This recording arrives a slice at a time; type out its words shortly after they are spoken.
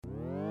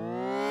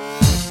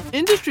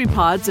Industry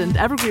Pods and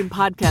Evergreen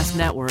Podcast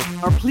Network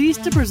are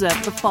pleased to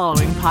present the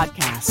following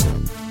podcast.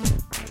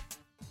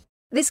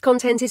 This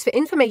content is for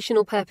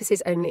informational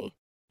purposes only.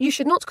 You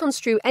should not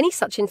construe any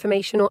such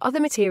information or other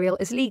material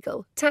as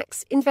legal,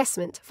 tax,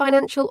 investment,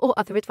 financial, or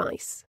other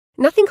advice.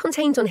 Nothing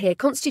contained on here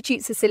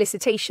constitutes a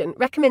solicitation,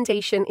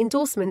 recommendation,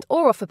 endorsement,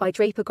 or offer by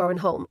Draper Goren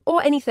Holm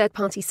or any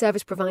third-party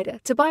service provider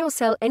to buy or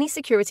sell any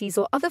securities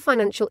or other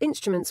financial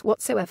instruments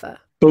whatsoever.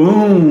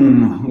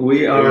 Boom!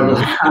 We are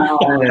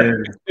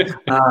live.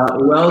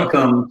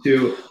 Welcome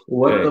to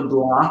What the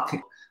Block.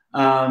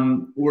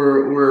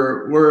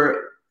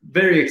 We're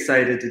very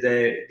excited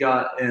today.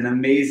 Got an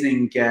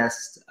amazing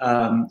guest,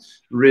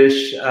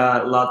 Hrish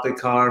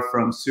Lotlikar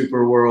from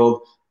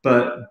SuperWorld.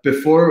 But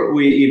before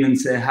we even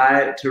say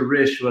hi to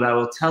Hrish, what I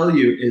will tell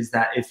you is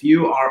that if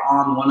you are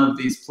on one of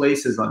these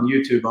places on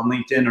YouTube, on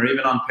LinkedIn, or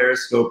even on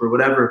Periscope or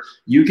whatever,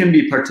 you can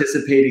be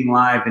participating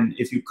live. And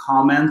if you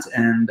comment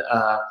and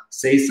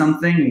say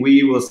something,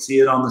 we will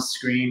see it on the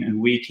screen and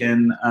we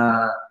can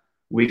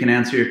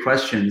answer your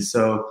questions.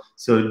 So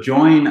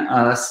join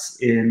us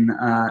in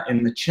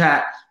the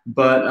chat.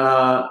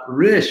 But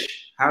Hrish,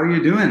 how are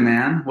you doing,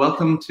 man?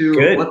 Welcome to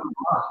Good. What the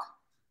Block.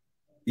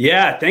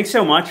 Yeah, thanks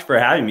so much for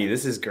having me.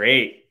 This is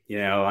great.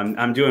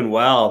 I'm doing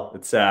well.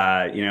 It's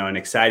an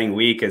exciting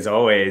week as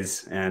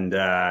always, and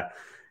doing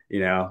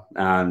well,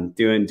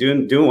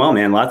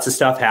 man. Lots of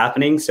stuff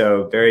happening.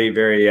 So very,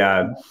 very,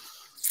 a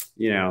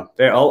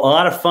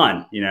lot of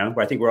fun.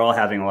 I think we're all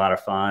having a lot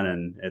of fun,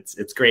 and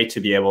it's great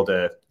to be able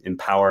to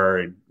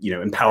empower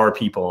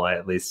people,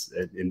 at least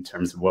in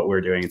terms of what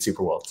we're doing in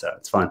SuperWorld. So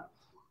it's fun.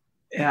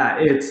 Yeah,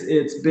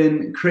 it's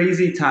been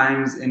crazy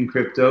times in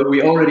crypto.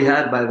 We already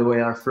had, by the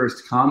way, our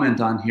first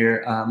comment on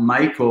here.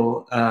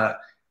 Michael,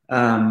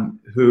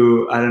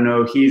 who I don't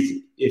know,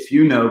 if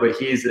you know, but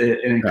he's an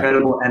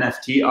incredible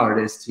NFT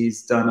artist.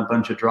 He's done a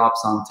bunch of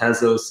drops on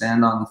Tezos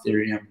and on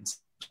Ethereum. It's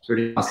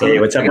pretty awesome. Hey,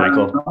 what's up,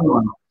 Michael?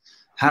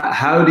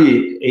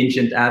 Howdy,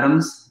 Ancient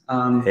Atoms.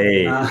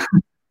 Hey.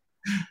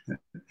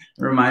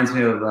 Reminds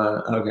me of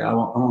okay, I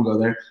won't go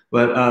there,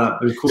 but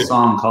there's a cool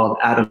song called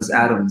Atoms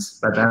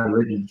by Bad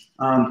Religion.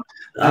 But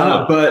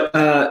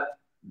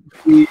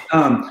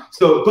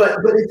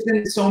it's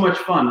been so much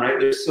fun, right?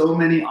 There's so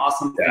many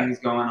awesome things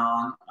going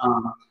on.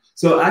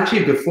 So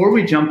actually, before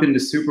we jump into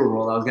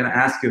SuperWorld, I was going to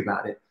ask you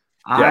about it.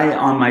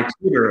 On my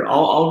Twitter,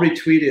 I'll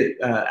retweet it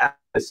at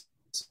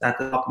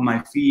the top of my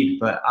feed,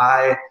 but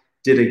I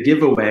did a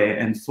giveaway,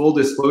 and full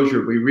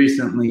disclosure, we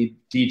recently,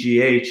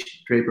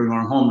 DGH, Draper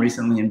Goren Holm,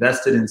 recently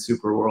invested in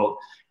SuperWorld,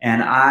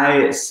 and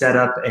I set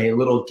up a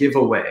little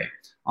giveaway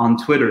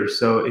on Twitter.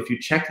 So if you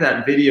check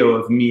that video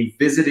of me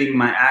visiting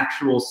my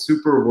actual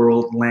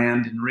SuperWorld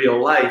land in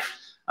real life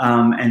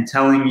and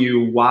telling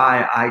you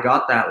why I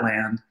got that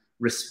land,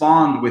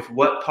 respond with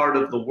what part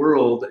of the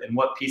world and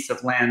what piece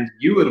of land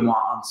you would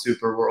want on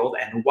SuperWorld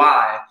and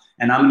why,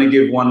 and I'm going to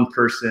give one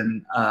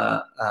person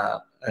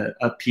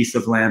a piece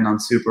of land on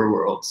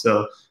SuperWorld.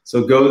 So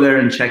go there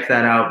and check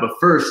that out. But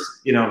first,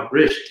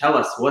 Hrish, tell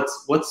us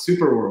what's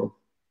SuperWorld.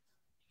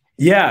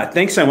 Yeah,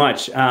 thanks so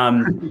much.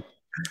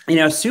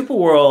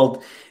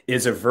 SuperWorld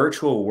is a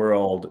virtual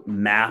world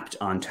mapped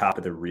on top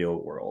of the real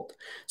world.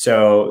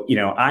 So,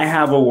 I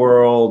have a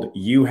world,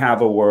 you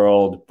have a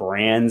world,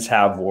 brands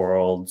have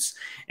worlds.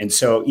 And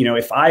so,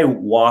 if I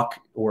walk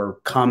or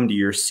come to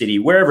your city,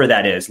 wherever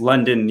that is,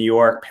 London, New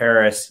York,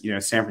 Paris,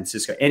 San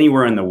Francisco,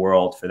 anywhere in the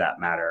world for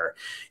that matter,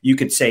 you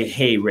could say,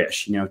 hey,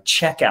 Hrish,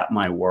 check out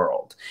my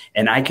world.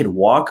 And I could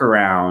walk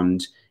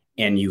around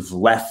and you've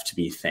left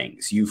me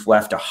things. You've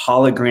left a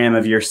hologram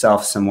of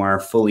yourself somewhere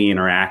fully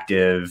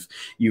interactive.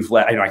 You've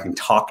left, I can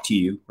talk to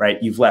you,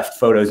 right? You've left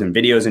photos and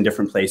videos in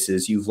different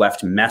places. You've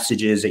left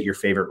messages at your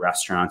favorite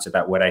restaurants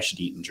about what I should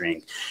eat and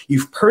drink.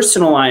 You've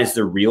personalized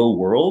the real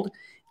world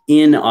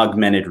in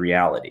augmented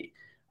reality.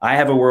 I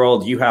have a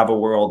world, you have a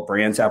world,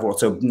 brands have a world.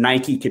 So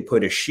Nike could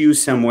put a shoe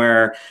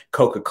somewhere.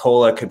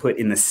 Coca-Cola could put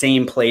in the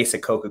same place a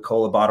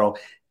Coca-Cola bottle.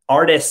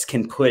 Artists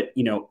can put,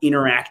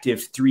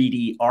 interactive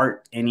 3D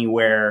art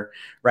anywhere,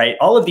 right?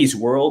 All of these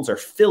worlds are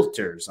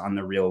filters on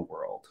the real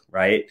world,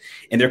 right?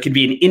 And there could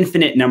be an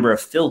infinite number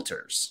of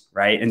filters,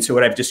 right? And so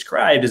what I've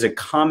described is a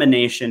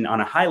combination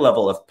on a high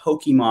level of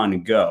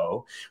Pokemon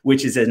Go,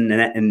 which is an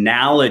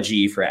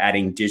analogy for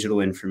adding digital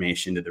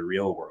information to the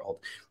real world,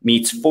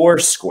 meets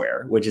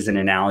Foursquare, which is an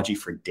analogy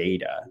for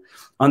data.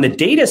 On the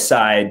data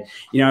side,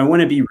 I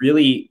want to be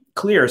really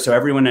clear so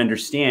everyone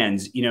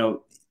understands,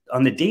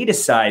 on the data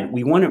side,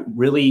 we want to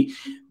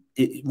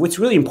what's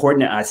really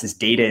important to us is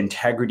data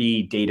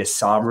integrity, data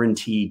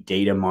sovereignty,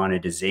 data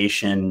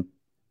monetization.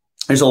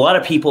 There's a lot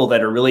of people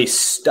that are really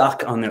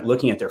stuck on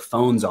looking at their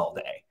phones all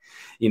day,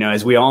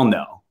 as we all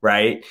know,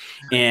 right?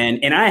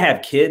 And I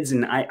have kids,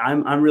 and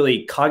I'm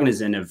really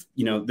cognizant of,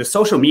 the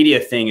social media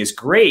thing is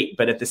great,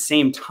 but at the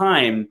same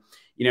time,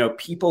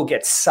 people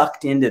get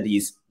sucked into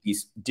these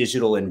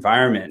digital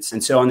environments.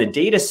 And so on the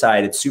data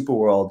side at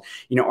SuperWorld,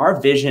 our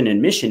vision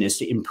and mission is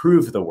to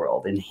improve the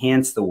world,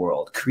 enhance the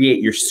world,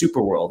 create your super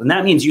world. And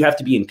that means you have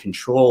to be in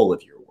control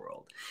of your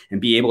world.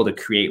 and be able to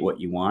create what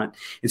you want.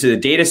 And so the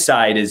data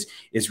side is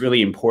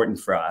really important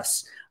for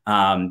us.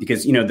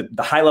 Because, you know,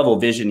 the high level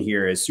vision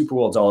here is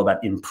SuperWorld's all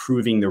about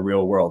improving the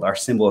real world. Our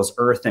symbol is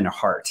earth and a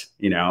heart,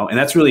 you know, and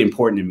that's really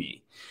important to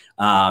me.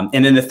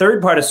 And then the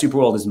third part of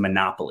SuperWorld is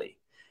monopoly.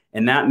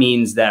 And that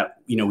means that,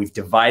 you know, we've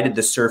divided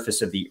the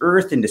surface of the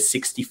earth into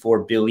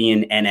 64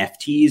 billion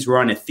NFTs. We're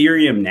on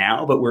Ethereum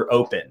now, but we're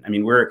open. I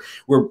mean, we're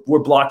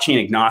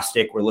blockchain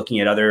agnostic. We're looking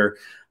at other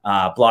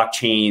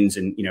blockchains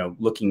and, you know,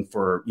 looking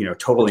for, you know,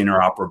 total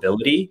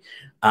interoperability.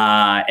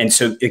 And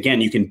so again,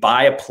 you can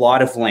buy a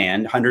plot of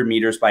land, 100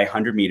 meters by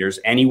 100 meters,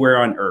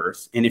 anywhere on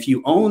Earth. And if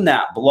you own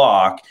that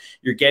block,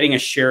 you're getting a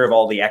share of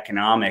all the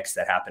economics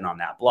that happen on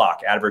that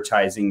block: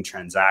 advertising,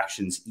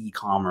 transactions,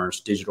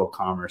 e-commerce, digital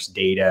commerce,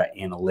 data,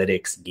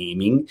 analytics,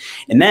 gaming.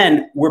 And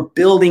then we're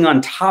building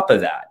on top of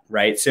that,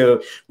 right?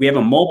 So we have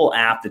a mobile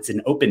app that's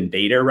in open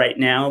beta right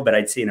now, but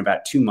I'd say in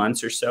about 2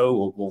 months or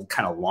so, we'll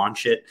kind of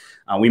launch it.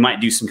 We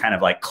might do some kind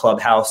of like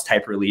Clubhouse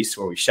type release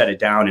where we shut it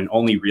down and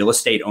only real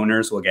estate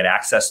owners will get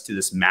access to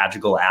this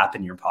magical app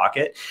in your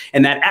pocket.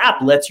 And that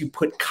app lets you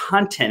put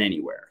content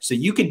anywhere. So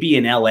you could be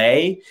in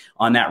LA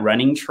on that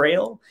running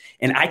trail,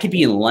 and I could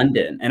be in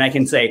London, and I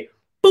can say,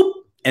 boop,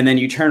 and then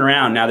you turn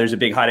around, now there's a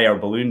big hot air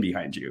balloon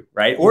behind you,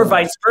 right? Or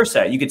vice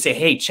versa. You could say,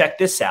 hey, check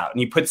this out. And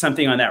you put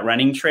something on that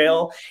running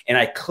trail, and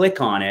I click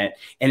on it,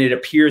 and it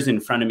appears in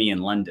front of me in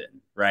London,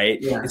 right?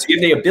 Yeah. And so you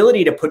have the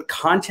ability to put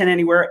content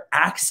anywhere,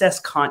 access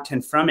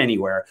content from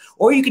anywhere,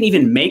 or you can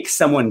even make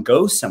someone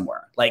go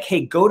somewhere. Like,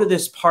 hey, go to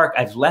this park.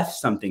 I've left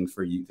something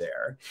for you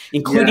there,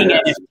 including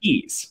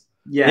NFTs.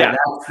 Yeah,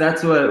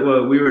 that's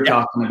what we were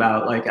talking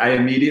about. Like, I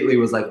immediately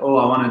was like, oh,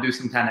 I want to do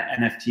some kind of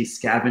NFT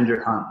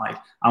scavenger hunt. Like,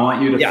 I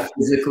want you to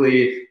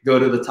physically go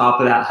to the top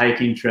of that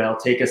hiking trail,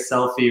 take a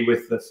selfie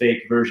with the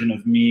fake version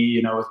of me,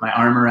 you know, with my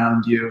arm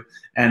around you,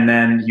 and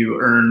then you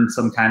earn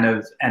some kind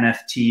of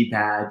NFT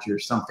badge or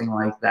something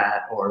like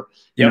that, or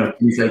you know,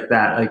 things like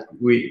that. Like,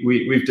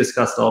 we've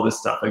discussed all this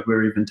stuff. Like, we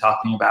were even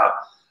talking about,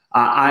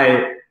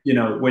 you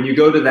know, when you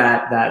go to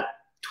that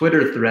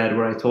Twitter thread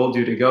where I told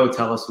you to go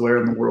tell us where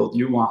in the world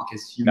you want,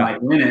 because you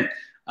might win it.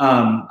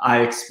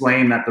 I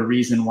explained that the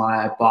reason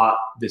why I bought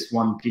this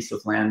one piece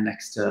of land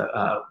next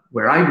to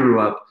where I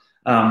grew up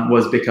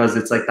was because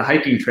it's like the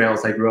hiking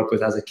trails I grew up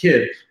with as a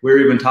kid. We were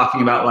even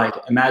talking about, like,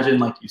 imagine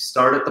like you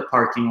start at the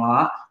parking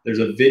lot. There's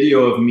a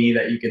video of me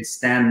that you can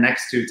stand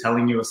next to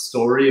telling you a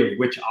story of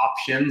which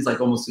options,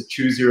 like almost a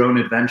choose your own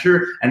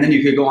adventure. And then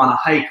you could go on a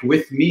hike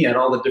with me at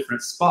all the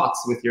different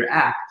spots with your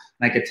app.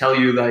 And I could tell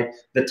you, like,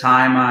 the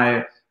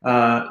time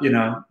you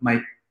know,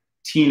 my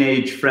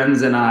teenage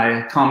friends and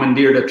I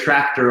commandeered a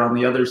tractor on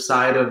the other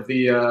side of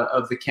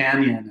the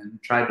canyon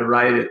and tried to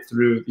ride it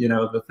through, you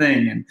know, the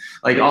thing, and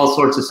like all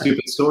sorts of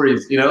stupid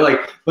stories, you know, like,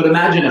 but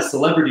imagine a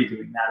celebrity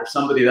doing that, or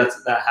somebody that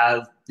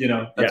has, you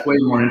know, that's way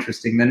more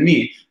interesting than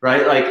me,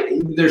 right? Like,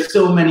 there's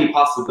so many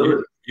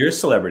possibilities. You're a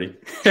celebrity.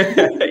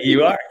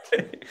 You are.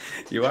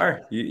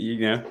 You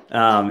know,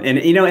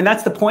 and, you know, and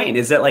that's the point,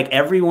 is that like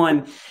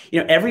everyone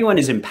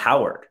is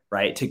empowered,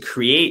 right, to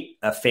create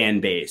a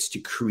fan base, to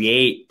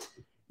create,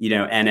 you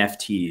know,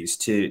 NFTs,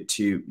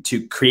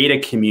 to create a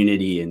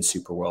community in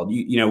SuperWorld.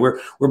 You know,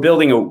 we're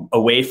building a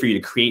way for you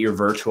to create your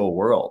virtual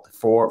world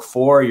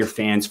for your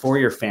fans, for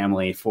your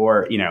family,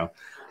 for, you know,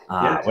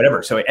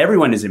 whatever. So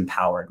everyone is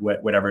empowered,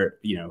 whatever,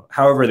 you know,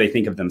 however they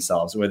think of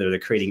themselves, whether they're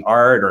creating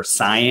art or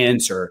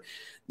science, or,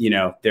 you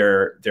know,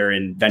 they're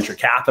in venture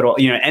capital,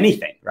 you know,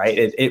 anything, right?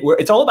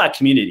 It's all about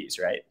communities,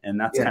 right? And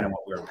that's kind of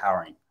what we're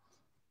empowering.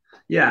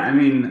 Yeah, I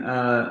mean,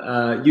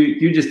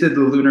 you just did the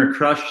Lunar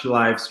Crush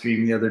live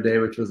stream the other day,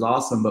 which was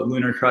awesome. But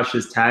Lunar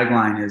Crush's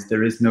tagline is,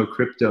 "There is no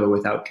crypto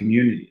without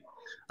community."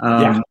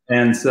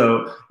 And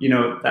so, you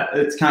know,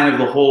 it's kind of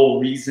the whole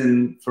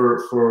reason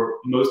for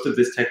most of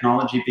this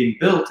technology being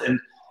built. And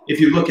if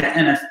you look at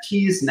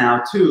NFTs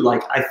now too,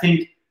 like, I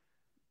think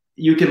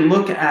you can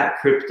look at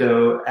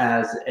crypto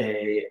as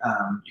you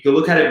can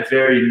look at it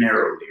very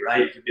narrowly,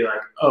 right? You could be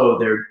like, oh,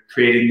 they're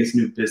creating this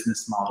new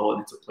business model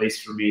and it's a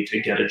place for me to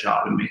get a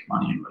job and make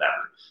money and whatever.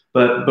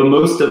 But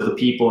most of the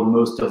people and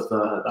most of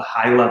the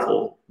high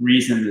level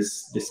reason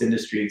this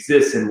industry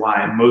exists, and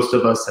why most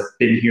of us have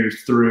been here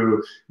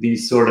through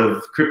these sort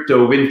of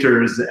crypto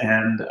winters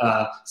and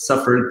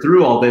suffered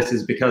through all this,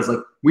 is because, like,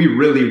 we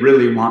really,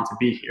 really want to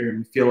be here, and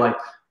we feel like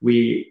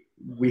we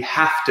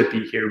have to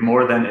be here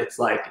more than it's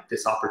like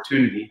this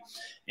opportunity.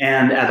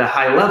 And at a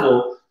high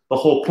level, the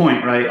whole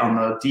point, right, on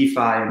the DeFi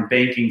and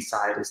banking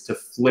side is to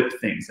flip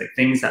things, like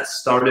things that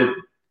started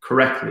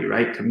correctly,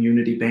 right,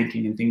 community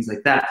banking and things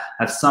like that,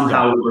 have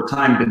somehow over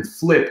time been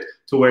flipped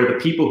to where the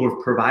people who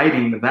are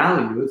providing the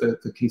value,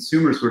 the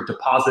consumers who are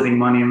depositing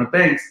money in the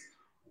banks,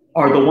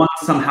 are the ones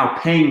somehow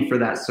paying for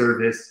that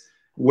service,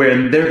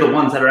 when they're the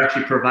ones that are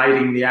actually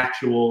providing the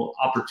actual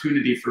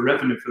opportunity for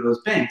revenue for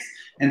those banks.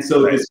 And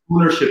so this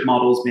ownership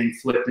model is being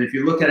flipped. And if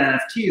you look at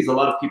NFTs, a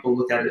lot of people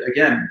look at it,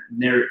 again,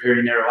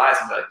 very narrow eyes,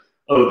 and be like,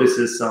 oh, this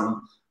is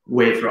some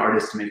way for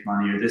artists to make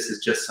money, or this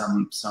is just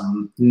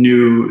some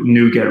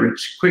new get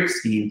rich quick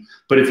scheme.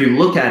 But if you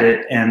look at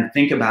it and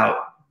think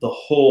about the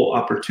whole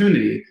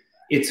opportunity,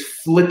 it's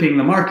flipping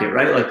the market,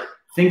 right? Like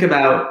think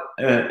about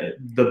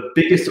the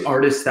biggest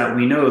artists that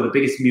we know, the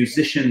biggest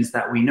musicians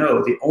that we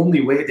know. The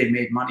only way they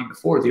made money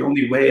before, the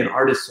only way an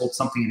artist sold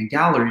something in a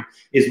gallery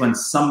is when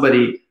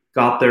somebody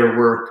got their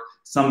work,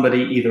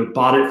 somebody either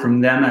bought it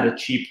from them at a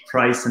cheap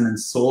price and then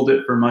sold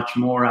it for much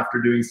more after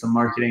doing some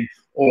marketing,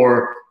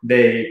 or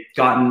they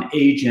got an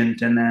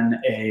agent and then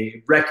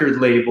a record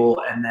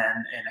label and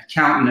then an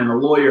accountant and a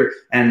lawyer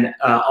and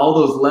all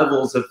those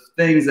levels of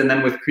things. And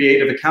then with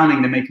creative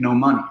accounting, they make no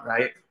money,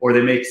 right? Or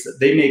they make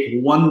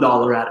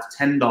 $1 out of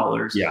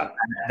 $10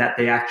 that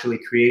they actually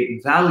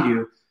create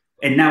value.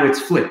 And now it's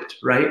flipped,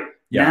 right?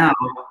 Yeah. Now,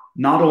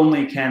 not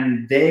only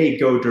can they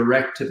go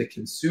direct to the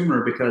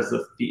consumer because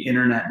of the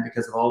internet and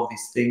because of all of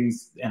these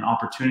things and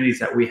opportunities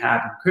that we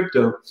have in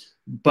crypto,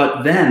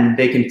 but then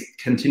they can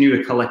continue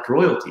to collect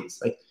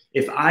royalties. Like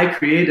if I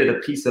created a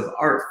piece of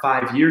art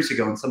 5 years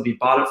ago and somebody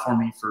bought it for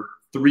me for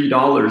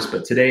 $3,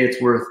 but today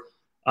it's worth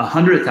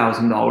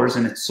 $100,000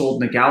 and it's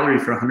sold in a gallery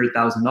for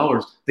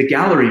 $100,000, the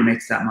gallery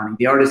makes that money.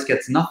 The artist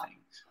gets nothing.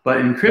 But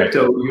in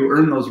crypto, you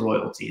earn those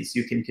royalties.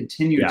 You can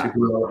continue to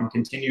grow and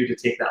continue to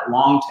take that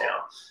long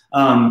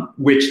tail,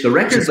 which the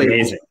record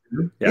labels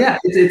do. Yeah,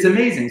 it's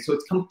amazing. So it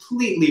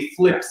completely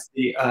flips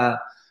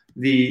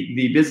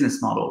the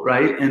business model,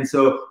 right? And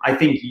so I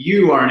think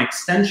you are an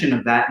extension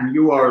of that, and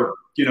you are,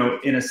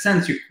 in a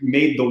sense, you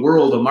made the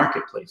world a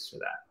marketplace for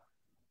that.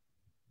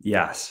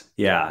 Yes,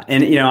 yeah,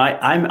 and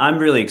I'm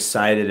really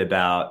excited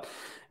about.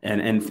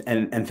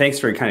 And thanks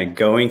for kind of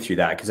going through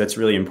that, because that's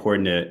really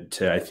important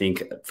to I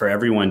think for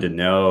everyone to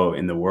know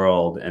in the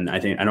world. And I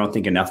don't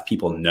think enough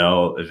people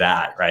know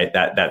that, right?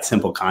 That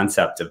simple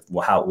concept of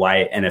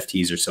why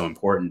NFTs are so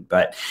important.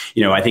 But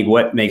I think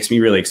what makes me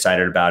really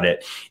excited about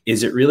it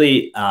is it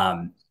really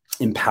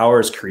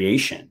empowers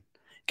creation.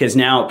 Because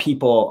now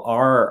people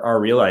are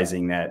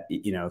realizing that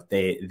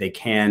they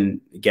can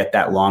get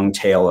that long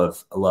tail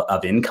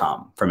of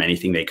income from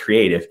anything they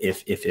create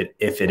if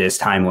it is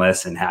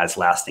timeless and has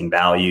lasting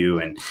value,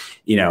 and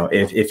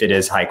if it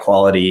is high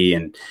quality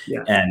and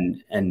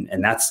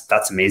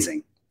that's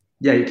amazing.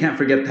 Yeah, you can't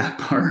forget that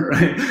part,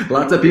 right?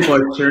 Lots of people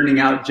are churning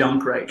out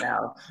junk right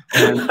now,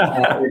 and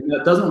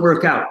it doesn't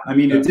work out. I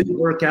mean, it didn't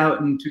work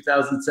out in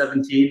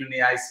 2017 in the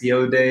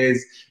ICO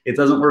days. It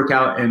doesn't work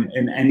out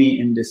in any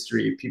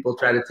industry. People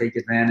try to take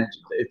advantage.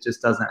 It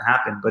just doesn't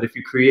happen. But if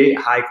you create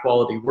high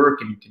quality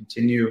work and you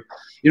continue,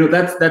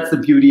 that's the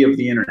beauty of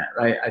the internet,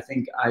 right? I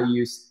think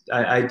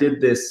I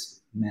did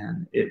this,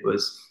 man, it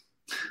was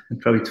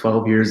probably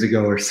 12 years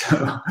ago or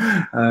so,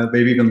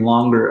 maybe even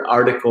longer,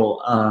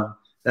 article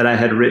that I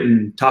had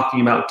written talking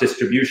about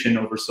distribution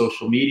over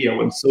social media,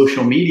 when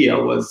social media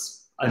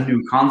was a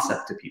new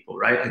concept to people,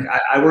 right? Like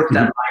I worked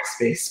at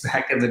MySpace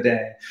back in the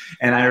day,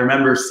 and I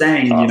remember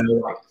saying,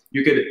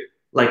 you could,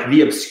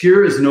 the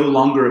obscure is no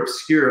longer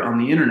obscure on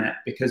the internet,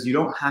 because you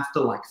don't have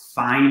to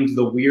find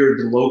the weird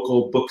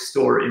local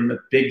bookstore in the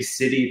big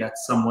city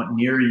that's somewhat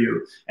near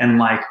you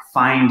and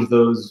find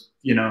those,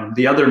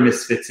 the other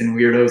misfits and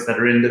weirdos that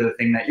are into the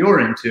thing that you're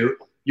into.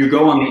 You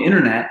go on the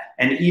internet,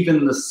 and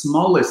even the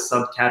smallest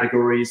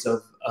subcategories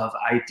of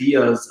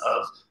ideas,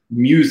 of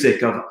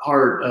music, of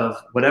art, of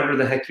whatever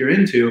the heck you're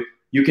into,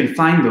 you can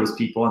find those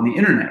people on the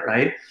internet,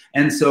 right?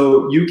 And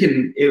so you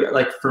can,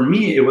 for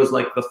me, it was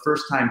the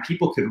first time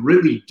people could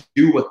really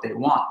do what they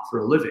want for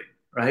a living,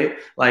 right?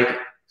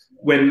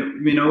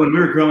 When we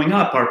were growing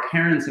up, our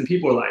parents and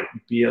people were like,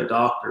 be a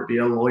doctor, be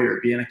a lawyer,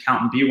 be an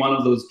accountant, be one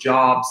of those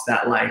jobs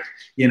that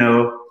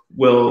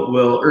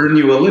will earn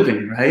you a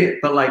living, right?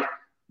 But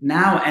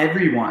now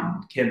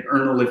everyone can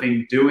earn a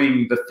living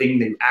doing the thing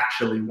they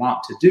actually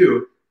want to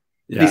do.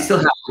 Yeah. They still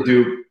have to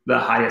do the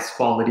highest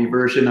quality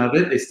version of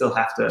it. They still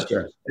have to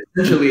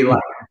essentially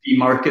be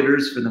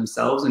marketers for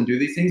themselves and do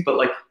these things.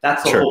 But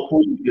that's the whole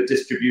point of the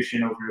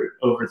distribution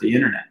over the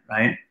internet,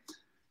 right?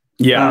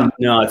 Yeah,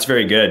 no, it's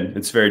very good.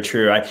 It's very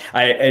true.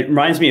 It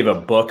reminds me of a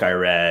book I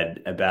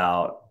read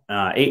about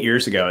 8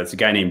 years ago. It's a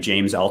guy named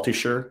James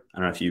Altucher. I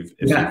don't know if you've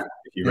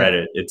read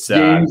it. It's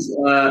James.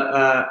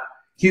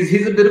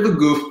 He's a bit of a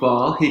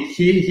goofball.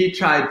 He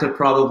tried to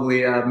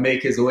probably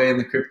make his way in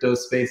the crypto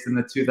space in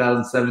the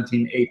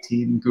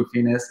 2017-18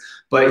 goofiness,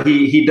 but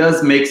he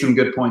does make some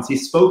good points. He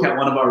spoke at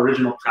one of our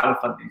original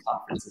crowdfunding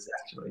conferences,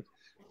 actually.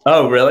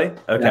 Oh, really?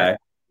 Okay.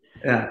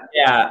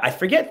 Yeah. I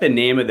forget the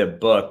name of the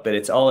book, but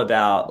it's all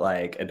about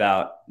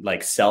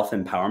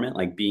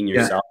self-empowerment, being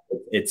yourself.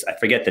 I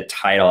forget the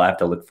title. I have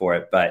to look for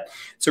it, but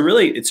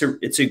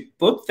it's a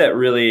book that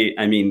really,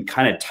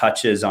 kind of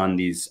touches on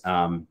these.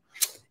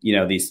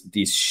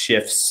 These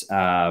shifts,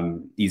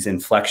 these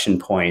inflection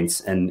points,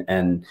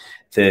 and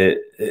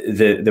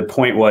the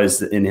point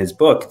was in his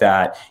book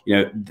that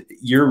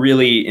you're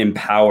really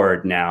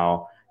empowered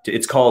now.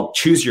 It's called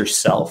Choose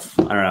Yourself.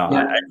 I don't know.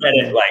 Yeah. I read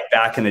it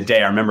back in the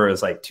day. I remember it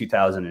was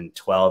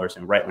 2012 or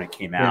something, right when it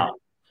came out.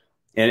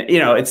 And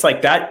it's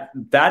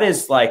that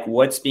is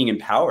what's being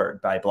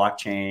empowered by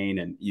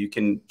blockchain, and you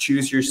can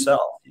choose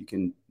yourself. You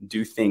can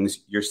do things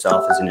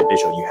yourself as an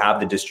individual. You have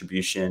the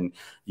distribution,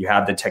 you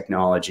have the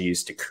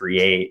technologies to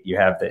create, you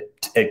have the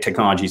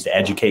technologies to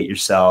educate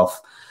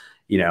yourself.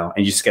 and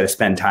you just got to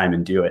spend time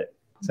and do it.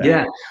 So.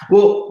 Yeah.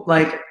 Well,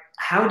 like,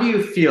 how do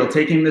you feel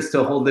taking this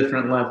to a whole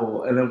different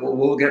level? And then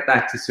we'll get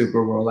back to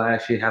SuperWorld. I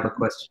actually have a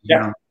question here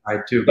on the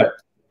side too, but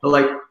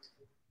like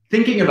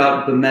thinking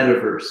about the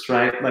metaverse,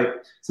 right? Like,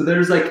 so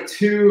there's like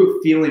two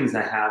feelings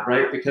I have,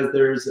 right? Because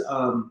there's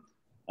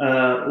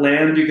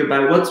land you could buy.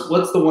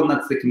 What's the one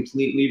that's the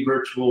completely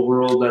virtual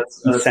world?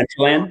 That's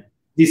Decentraland.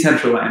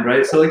 Decentraland,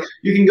 right? So like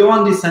you can go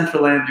on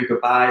Decentraland, you could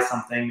buy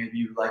something, maybe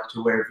you like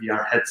to wear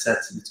VR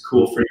headsets and it's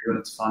cool for you and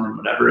it's fun and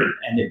whatever,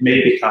 and it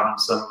may become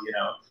some,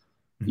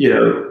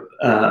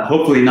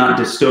 hopefully not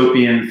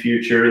dystopian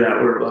future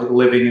that we're like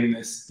living in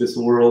this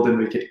world and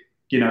we could,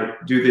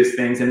 do these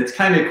things, and it's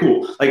kind of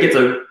cool. Like it's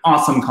an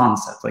awesome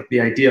concept, like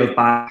the idea of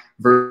buying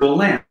virtual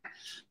land.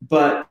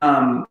 But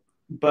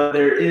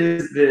there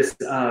is this,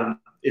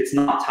 it's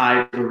not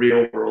tied to the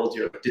real world.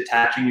 You're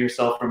detaching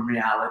yourself from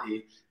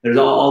reality. There's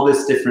all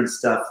this different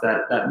stuff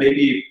that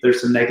maybe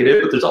there's some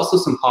negative, but there's also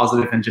some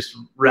positive and just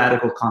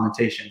radical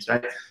connotations,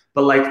 right?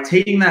 But like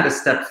taking that a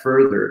step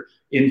further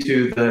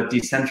into the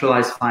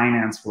decentralized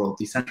finance world,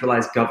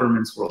 decentralized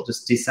governments world,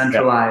 just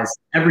decentralized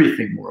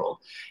everything world,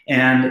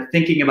 and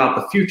thinking about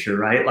the future,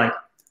 right? Like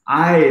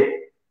I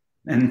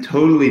am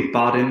totally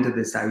bought into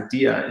this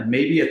idea, and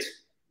maybe it's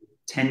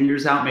 10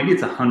 years out, maybe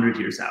it's 100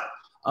 years out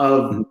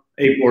of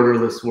a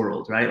borderless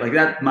world, right? Like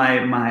that,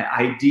 my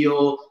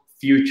ideal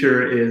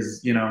future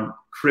is,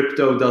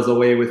 crypto does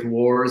away with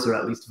wars, or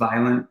at least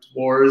violent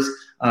wars.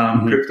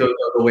 Crypto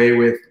does away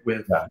with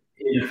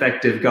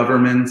ineffective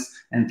governments,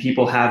 and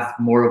people have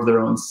more of their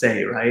own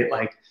say, right?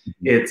 Like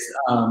it's,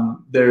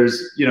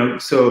 there's,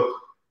 so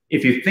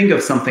if you think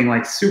of something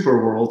like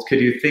SuperWorld, could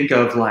you think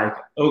of like,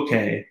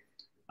 okay,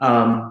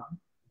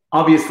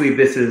 obviously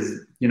this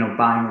is,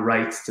 buying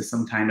rights to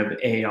some kind of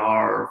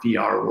AR or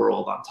VR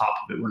world on top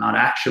of it. We're not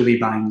actually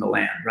buying the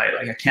land, right?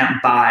 Like I can't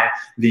buy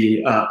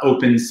the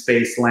open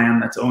space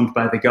land that's owned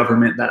by the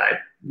government that I,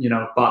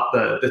 bought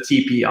the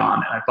TP on,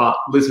 and I bought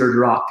Lizard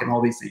Rock and all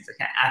these things. I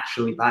can't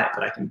actually buy it,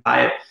 but I can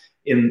buy it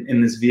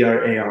in this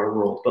VR AR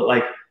world. But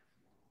like,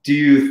 do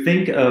you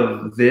think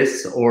of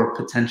this or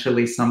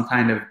potentially some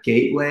kind of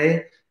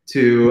gateway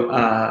to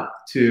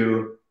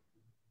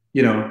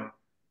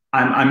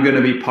I'm going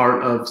to be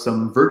part of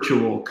some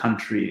virtual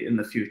country in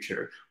the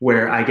future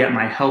where I get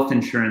my health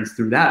insurance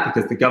through that,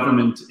 because the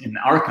government in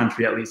our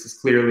country, at least, is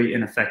clearly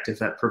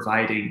ineffective at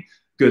providing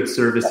good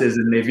services.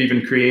 And they've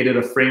even created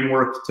a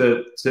framework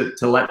to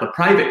let the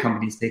private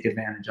companies take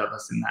advantage of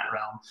us in that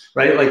realm,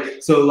 right?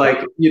 Like, so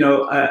like,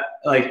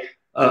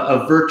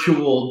 a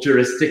virtual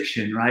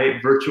jurisdiction,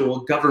 right? Virtual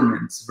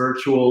governments,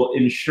 virtual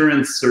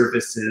insurance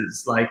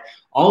services, like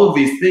all of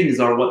these things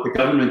are what the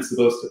government's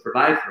supposed to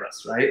provide for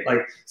us, right?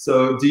 Like,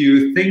 so do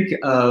you think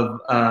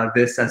of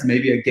this as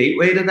maybe a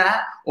gateway to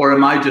that, or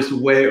am I just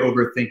way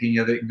overthinking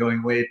of it and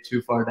going way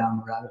too far down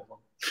the rabbit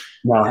hole?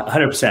 No,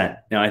 100%.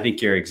 No, I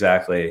think you're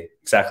exactly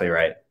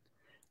right.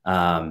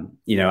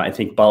 I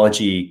think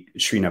Balaji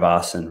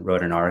Srinivasan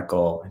wrote an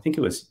article, I think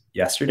it was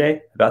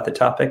yesterday, about the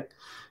topic.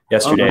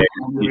 Yesterday.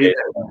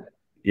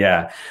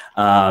 Yeah.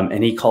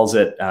 And he calls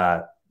it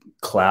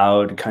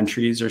cloud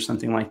countries or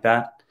something like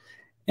that.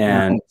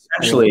 And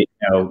essentially,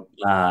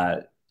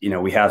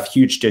 we have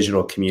huge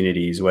digital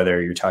communities,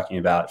 whether you're talking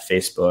about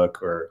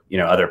Facebook or,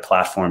 other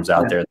platforms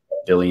out there,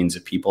 billions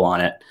of people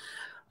on it.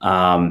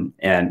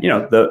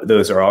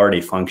 Those are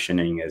already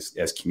functioning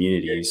as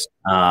communities.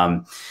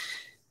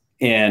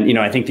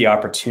 I think the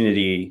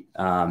opportunity,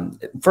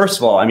 first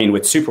of all,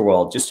 with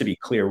SuperWorld, just to be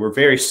clear, we're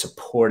very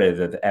supportive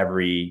of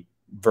every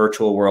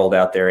virtual world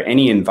out there,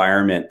 any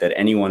environment that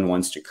anyone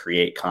wants to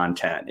create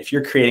content. If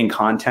you're creating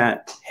content,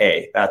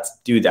 hey,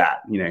 do that.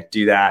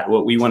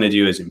 What we want to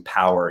do is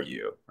empower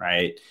you,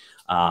 right?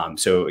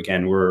 So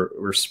again,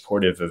 we're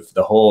supportive of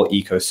the whole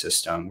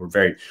ecosystem. We're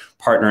very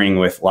partnering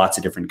with lots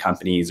of different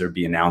companies. There'll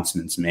be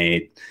announcements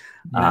made,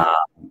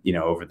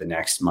 over the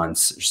next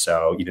months or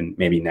so. Even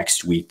maybe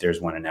next week,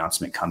 there's one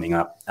announcement coming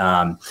up.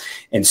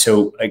 And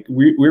so like,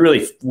 we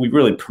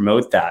really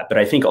promote that. But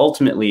I think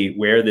ultimately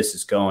where this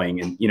is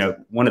going, and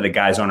one of the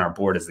guys on our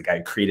board is the guy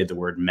who created the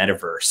word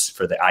Metaverse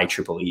for the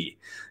IEEE,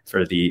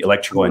 for the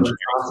Electrical Engineering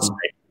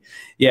Society.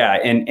 Yeah,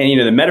 and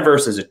the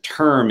Metaverse as a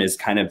term is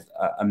kind of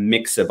a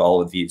mix of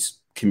all of these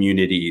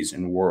communities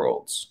and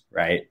worlds,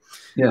 right?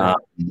 Yeah.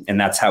 And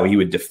that's how he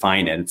would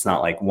define it. It's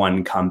not like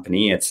one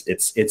company. It's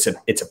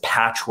a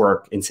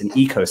patchwork. It's an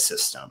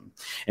ecosystem.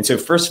 And so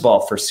first of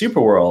all, for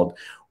SuperWorld,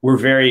 we're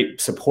very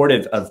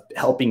supportive of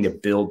helping to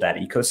build that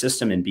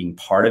ecosystem and being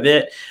part of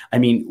it.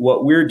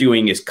 What we're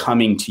doing is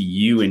coming to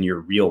you in your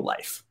real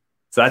life.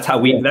 So that's how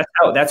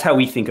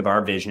we think of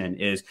our vision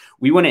is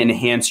we want to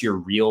enhance your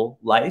real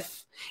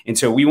life. And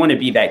so we want to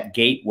be that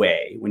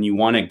gateway when you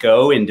want to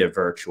go into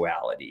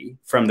virtuality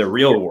from the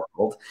real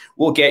world.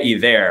 We'll get you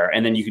there.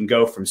 And then you can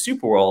go from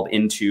SuperWorld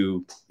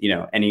into,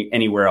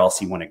 anywhere else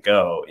you want to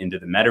go into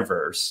the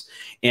metaverse.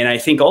 And I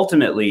think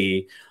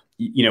ultimately,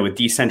 with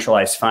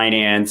decentralized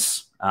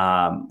finance,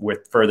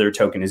 with further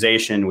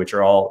tokenization, which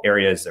are all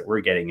areas that we're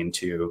getting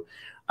into,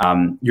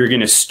 you're going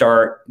to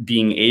start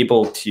being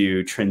able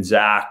to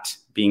transact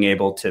being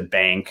able to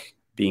bank,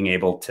 being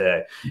able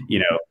to,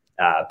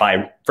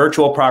 buy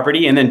virtual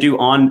property, and then do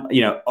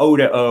O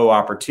to O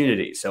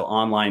opportunities. So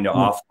online to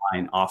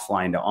offline,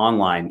 offline to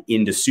online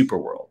into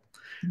SuperWorld,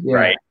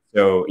 right?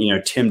 So,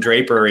 Tim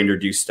Draper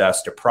introduced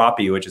us to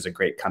Proppy, which is a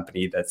great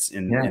company that's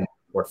in the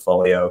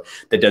portfolio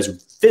that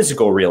does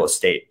physical real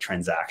estate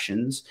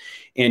transactions.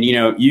 And,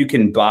 you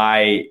can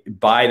buy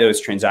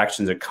those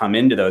transactions or come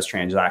into those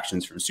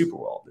transactions from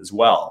SuperWorld as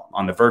well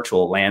on the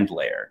virtual land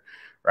layer,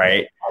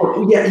 right?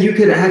 Oh, yeah, you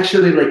could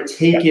actually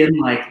take in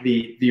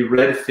the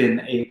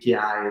Redfin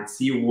API and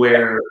see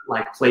where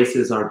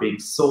places are being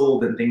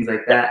sold and things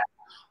like that.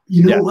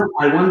 What?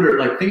 I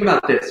wonder, think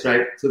about this,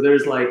 right? So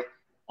there's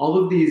all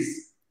of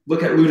these.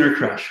 Look at Lunar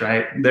Crush,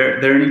 right?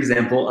 They're an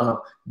example of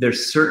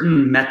there's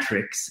certain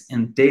metrics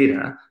and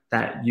data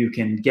that you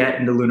can get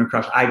into Lunar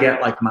Crush. I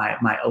get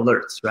my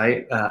alerts,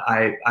 right?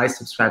 I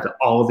subscribe to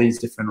all these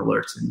different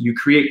alerts, and you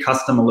create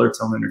custom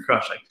alerts on Lunar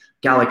Crush.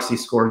 Galaxy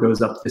score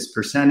goes up this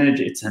percentage,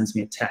 it sends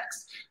me a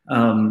text.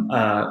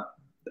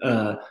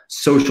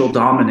 Social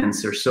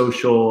dominance or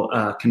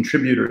social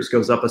contributors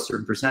goes up a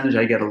certain percentage,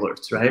 I get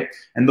alerts, right?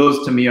 And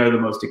those to me are the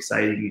most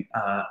exciting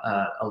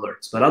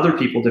alerts. But other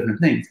people,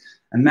 different things.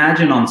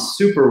 Imagine on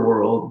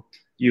SuperWorld,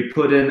 you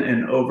put in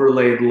an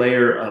overlaid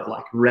layer of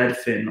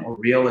Redfin or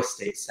real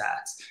estate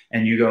stats,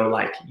 and you go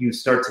you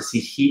start to see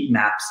heat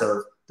maps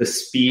of the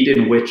speed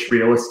in which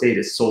real estate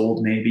is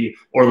sold, maybe,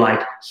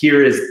 or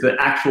here is the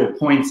actual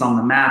points on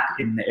the map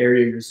in the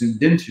area you're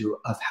zoomed into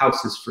of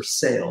houses for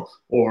sale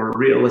or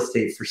real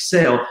estate for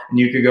sale. And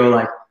you could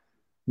go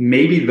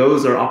maybe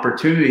those are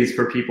opportunities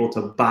for people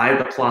to buy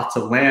the plots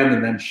of land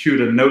and then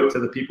shoot a note to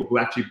the people who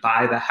actually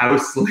buy the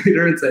house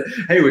later and say,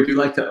 hey, would you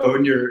like to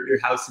own your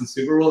house in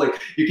SuperWorld?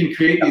 You can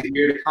create these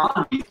weird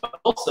economies, but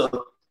also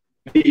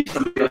maybe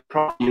somebody like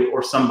Property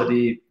or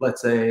somebody,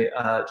 let's say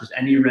just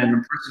any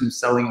random person who's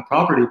selling a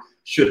property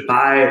should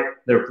buy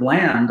their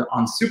land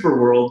on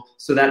SuperWorld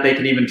so that they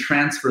can even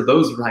transfer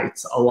those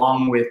rights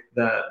along with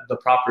the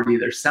property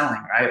they're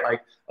selling, right?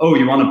 Oh,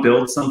 you want to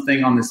build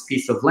something on this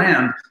piece of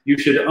land, you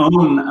should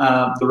own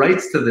the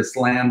rights to this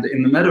land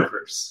in the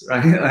metaverse,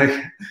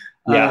 right?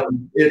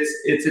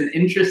 It's an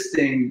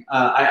interesting,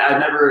 I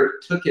never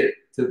took it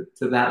to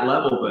that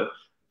level,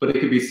 but it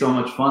could be so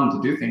much fun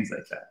to do things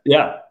like that.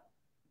 Yeah.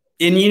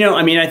 And,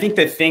 I think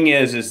the thing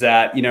is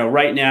that,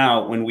 right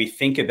now when we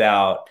think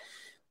about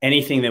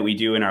anything that we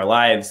do in our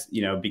lives,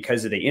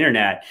 because of the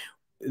internet,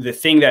 the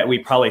thing that we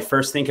probably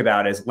first think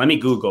about is, let me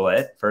Google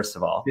it, first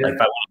of all. If I want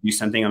to do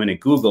something, I'm going to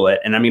Google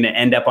it, and I'm going to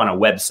end up on a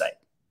website,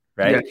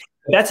 right? Yeah.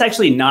 That's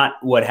actually not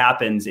what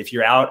happens if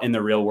you're out in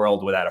the real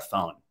world without a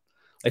phone.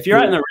 If you're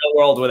out in the real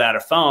world without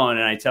a phone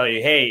and I tell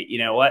you, hey, you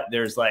know what,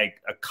 there's a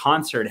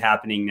concert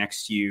happening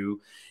next to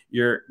you,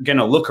 you're going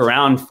to look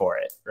around for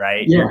it,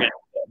 right? Yeah.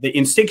 The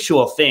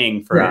instinctual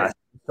thing for us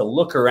is to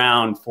look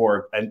around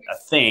for a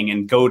thing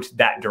and go to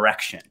that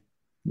direction.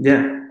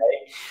 Yeah.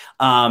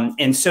 Right?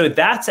 And so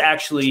that's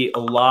actually a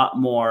lot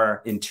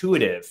more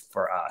intuitive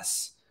for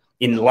us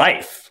in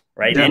life,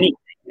 right? Yeah. Anything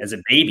as a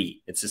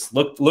baby, it's just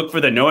look for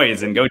the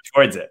noise and go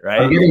towards it,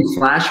 right? I'm getting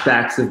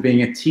flashbacks of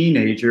being a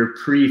teenager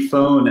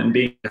pre-phone and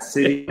being in a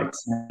city like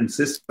San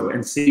Francisco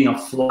and seeing a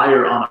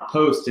flyer on a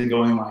post and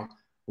going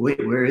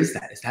wait, where is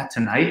that? Is that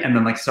tonight? And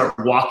then start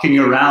walking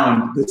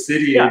around the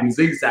city in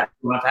zigzag.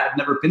 I've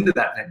never been to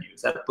that venue.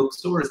 Is that a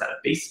bookstore? Is that a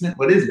basement?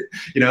 What is it?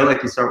 You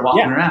start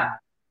walking around.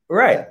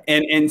 Right.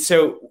 And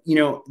so,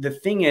 the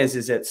thing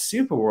is at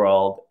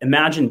SuperWorld,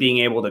 imagine being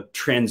able to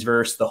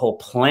transverse the whole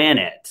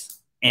planet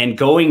and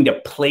going to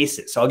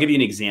places. So I'll give you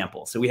an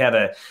example. So we have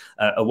a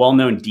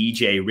well-known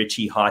DJ,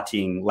 Richie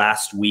Hawting,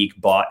 last week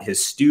bought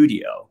his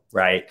studio,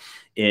 right?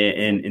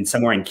 In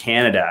somewhere in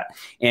Canada.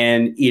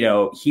 And,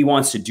 he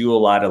wants to do a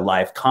lot of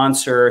live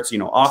concerts,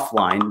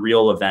 offline,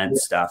 real event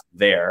stuff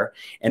there.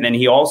 And then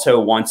he also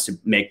wants to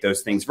make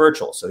those things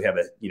virtual. So we have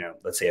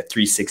let's say a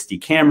 360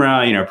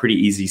 camera, pretty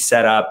easy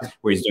setup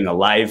where he's doing a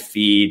live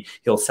feed.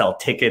 He'll sell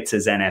tickets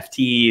as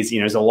NFTs.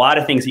 There's a lot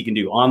of things he can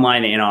do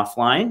online and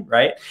offline,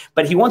 right?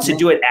 But he wants to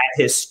do it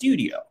at his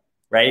studio,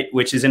 right?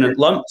 Which is in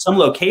some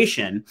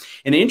location.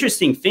 And the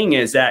interesting thing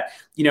is that,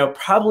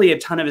 probably a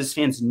ton of his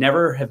fans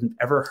never have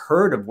ever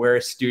heard of where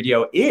his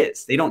studio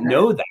is. They don't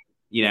know that,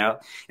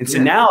 And so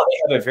now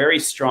they have a very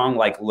strong,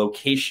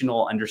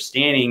 locational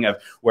understanding of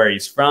where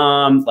he's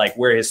from,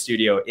 where his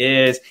studio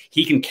is.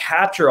 He can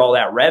capture all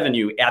that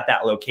revenue at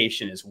that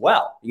location as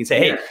well. You can say,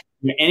 hey,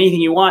 anything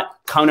you want,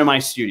 come to my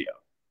studio.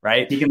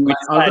 Right. He can let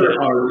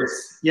other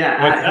artists,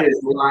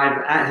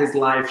 at his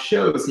live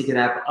shows, he could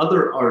have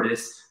other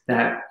artists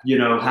that,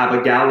 have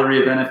a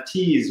gallery of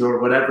NFTs or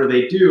whatever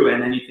they do,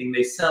 and anything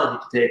they sell, he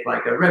could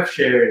take a rev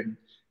share and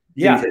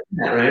things like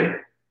that, right?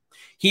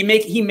 He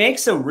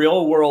makes a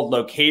real world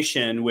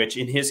location, which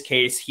in his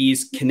case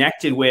he's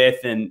connected with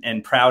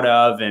and proud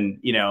of, and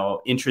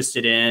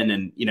interested in,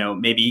 and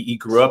maybe he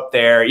grew up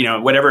there,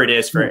 whatever it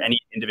is for any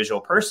individual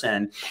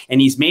person,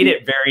 and he's made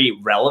it very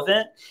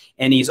relevant.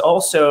 And he's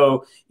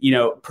also,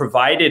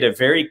 provided a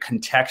very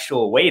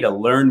contextual way to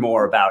learn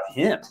more about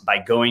him by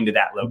going to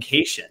that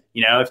location.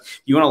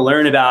 If you want to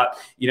learn about,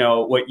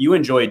 what you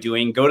enjoy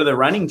doing, go to the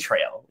running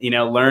trail,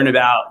 learn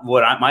about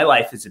what my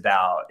life is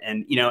about.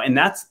 And, and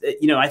that's,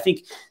 I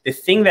think the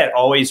thing that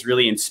always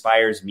really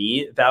inspires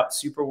me about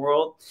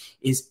SuperWorld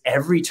is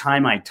every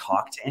time I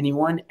talk to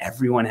anyone,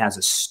 everyone has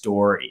a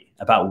story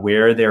about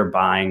where they're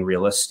buying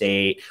real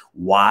estate.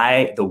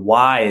 Why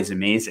is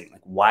amazing.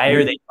 Like, why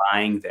are they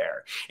buying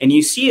there? And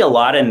you see a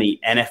lot in the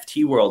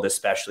NFT world,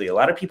 especially a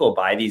lot of people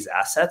buy these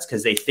assets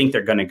because they think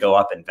they're going to go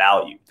up in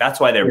value. That's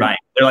why they're buying.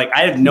 They're like,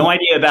 I have no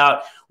idea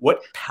about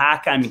what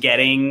pack I'm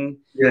getting,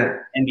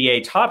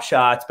 NBA Top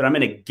Shots, but I'm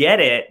going to get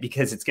it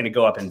because it's going to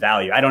go up in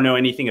value. I don't know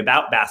anything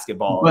about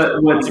basketball.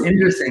 But what's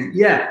interesting,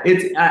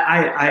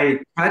 I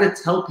try to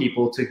tell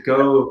people to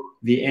go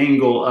the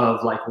angle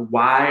of like,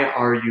 why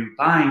are you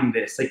buying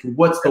this? Like,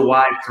 what's the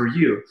why for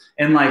you?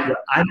 And like,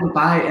 I don't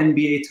buy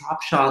NBA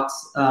Top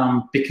Shots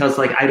because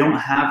like I don't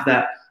have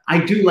that. I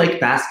do like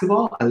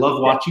basketball. I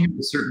love watching it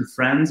with certain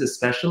friends,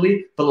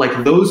 especially. But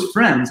like those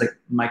friends, like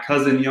my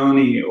cousin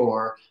Yoni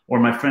or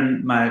my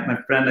friend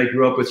I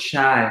grew up with,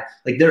 Shai,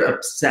 like they're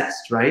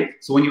obsessed, right?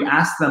 So when you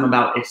ask them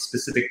about a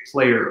specific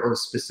player or a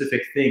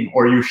specific thing,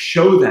 or you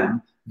show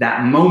them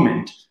that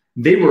moment,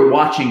 they were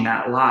watching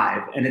that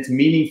live, and it's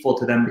meaningful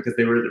to them because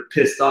they were either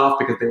pissed off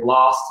because they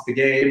lost the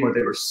game, or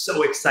they were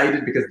so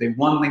excited because they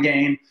won the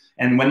game.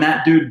 And when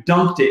that dude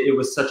dunked it, it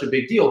was such a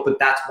big deal. But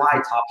that's why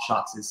Top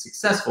Shots is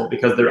successful,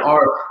 because there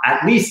are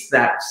at least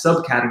that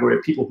subcategory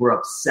of people who are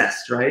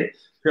obsessed, right?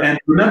 Sure. And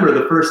remember,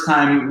 the first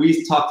time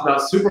we talked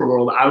about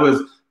SuperWorld, I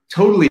was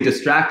totally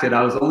distracted.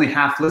 I was only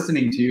half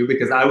listening to you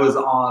because I was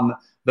on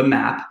the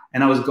map,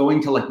 and I was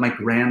going to like my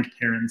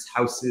grandparents'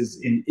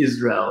 houses in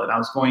Israel, and I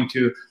was going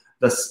to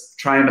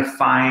trying to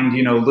find,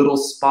 little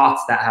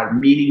spots that are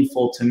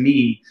meaningful to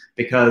me,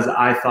 because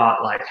I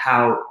thought like,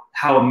 how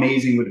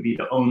amazing would it be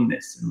to own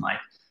this? And like,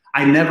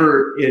 I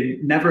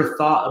never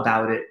thought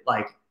about it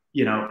like,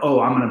 oh,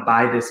 I'm going to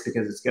buy this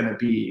because it's going to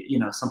be,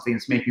 something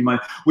that's making money.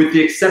 With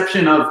the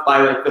exception of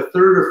by like the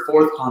third or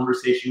fourth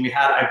conversation we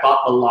had, I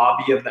bought the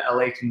lobby of the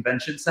LA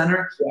Convention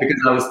Center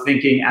because I was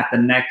thinking at the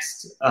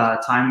next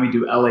time we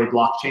do LA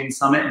Blockchain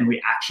Summit and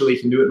we actually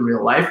can do it in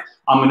real life,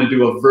 I'm going to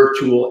do a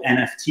virtual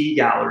NFT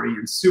gallery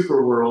in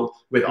SuperWorld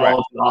with all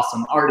of the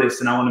awesome artists,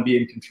 and I want to be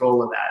in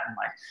control of that and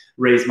like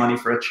raise money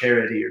for a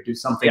charity or do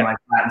something like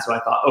that. And so I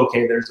thought,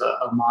 okay, there's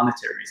a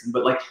monetary reason,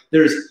 but like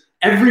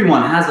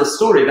everyone has a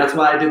story. That's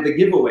why I did the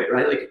giveaway,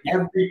 right? Like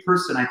every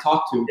person I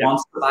talk to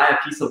wants to buy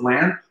a piece of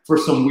land for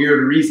some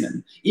weird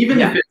reason.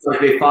 Even if it's like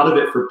they thought of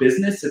it for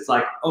business, it's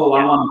like, oh,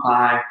 I want to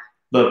buy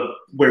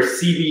where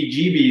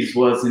CBGB's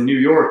was in New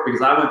York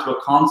because I went to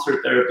a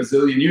concert there a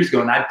bazillion years ago,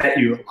 and I bet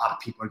you a lot of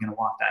people are going to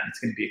want that, and it's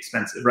going to be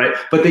expensive, right?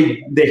 But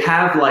they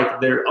have like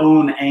their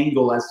own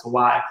angle as to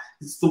why.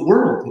 It's the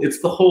world.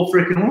 It's the whole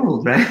freaking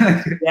world,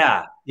 right?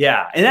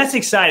 Yeah. And that's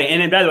exciting.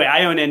 And by the way,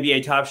 I own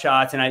NBA Top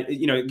Shots, and I,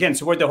 again,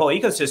 support the whole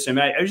ecosystem.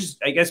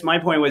 I guess my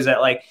point was that,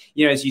 like,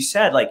 as you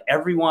said, like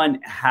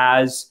everyone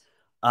has,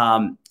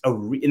 and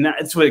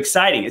that's what's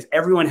exciting is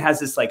everyone has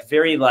this like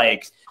very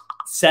like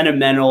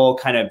sentimental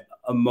kind of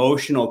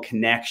emotional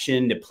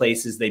connection to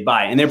places they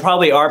buy. And there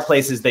probably are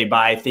places they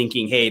buy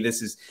thinking, hey, this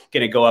is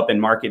going to go up in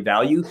market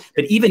value.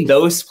 But even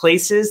those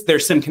places,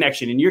 there's some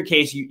connection. In your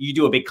case, you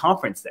do a big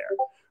conference there,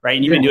 right?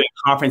 And you've been doing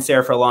a conference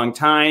there for a long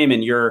time,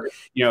 and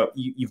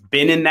you've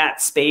been in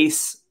that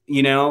space,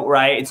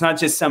 right? It's not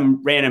just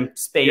some random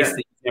space that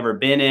you've never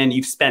been in.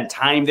 You've spent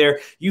time there.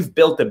 You've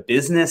built a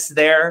business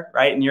there,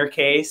 right? In your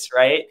case,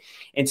 right?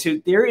 And so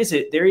there is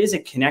a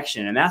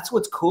connection, and that's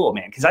what's cool,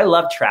 man. Because I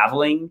love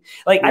traveling.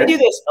 Like I do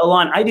this,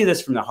 Alon. I do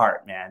this from the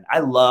heart, man. I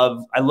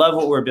love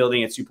what we're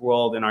building at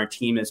SuperWorld, and our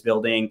team is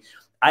building.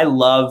 I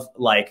love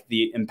like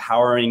the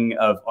empowering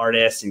of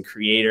artists and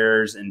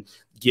creators and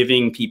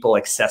giving people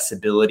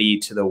accessibility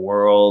to the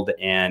world.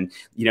 And,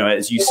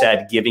 as you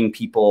said, giving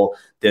people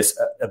this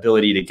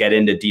ability to get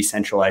into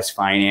decentralized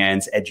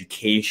finance,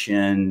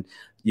 education,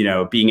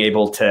 being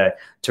able to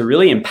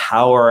really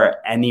empower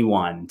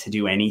anyone to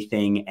do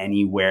anything,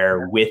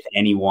 anywhere, with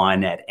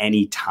anyone at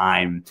any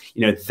time.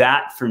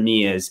 That for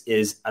me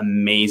is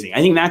amazing.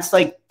 I think that's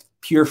like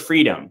pure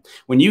freedom.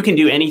 When you can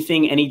do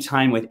anything,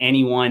 anytime, with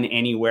anyone,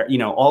 anywhere,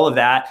 all of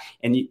that,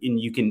 and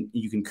you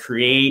can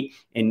create,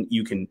 and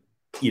you can,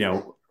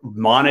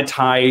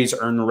 monetize,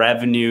 earn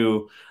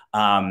revenue,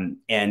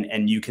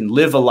 and you can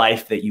live a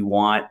life that you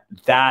want.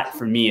 That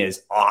for me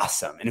is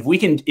awesome. And if we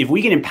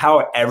can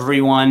empower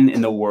everyone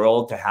in the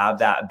world to have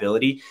that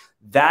ability,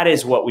 that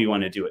is what we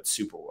want to do at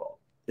SuperWorld.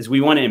 Is we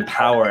want to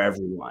empower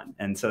everyone,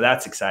 and so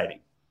that's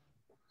exciting.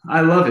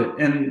 I love it.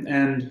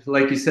 And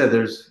like you said,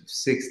 there's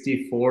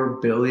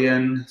 64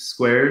 billion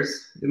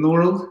squares in the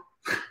world.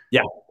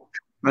 Yeah.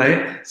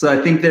 right? So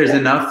I think there's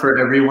enough for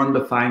everyone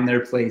to find their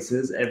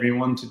places,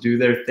 everyone to do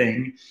their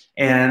thing,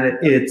 and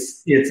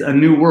it's a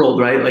new world,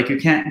 right? Like you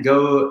can't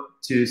go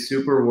to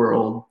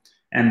SuperWorld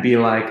and be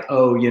like,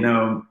 oh,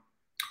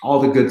 all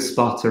the good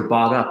spots are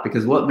bought up,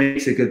 because what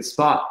makes a good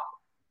spot,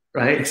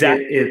 right?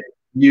 Exactly.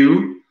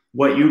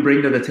 What you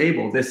bring to the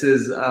table. This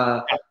is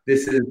the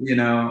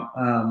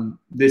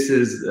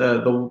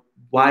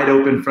wide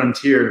open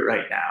frontier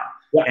right now,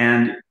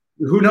 and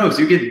who knows?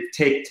 You could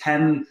take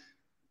 10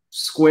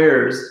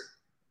 squares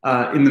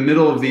in the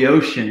middle of the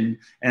ocean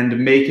and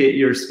make it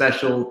your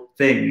special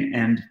thing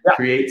and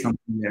create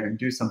something there and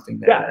do something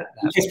there.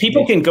 Because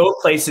people can go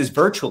places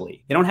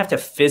virtually. They don't have to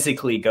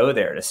physically go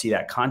there to see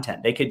that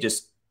content. They could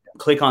just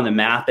click on the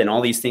map and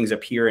all these things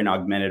appear in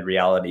augmented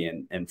reality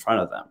in front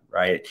of them,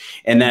 right?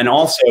 And then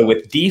also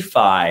with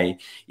DeFi,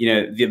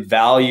 the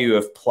value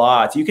of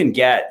plots, you can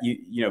get,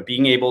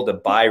 being able to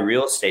buy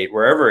real estate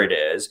wherever it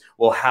is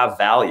will have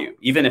value,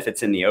 even if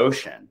it's in the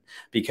ocean,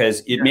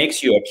 because it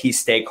makes you a key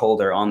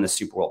stakeholder on the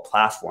SuperWorld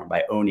platform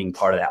by owning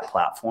part of that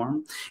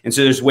platform. And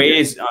so there's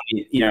ways on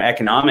the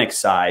economic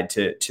side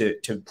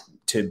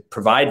to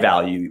provide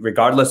value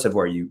regardless of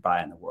where you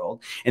buy in the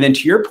world. And then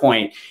to your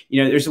point,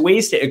 there's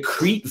ways to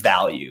accrete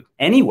value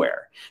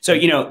anywhere. So,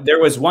 there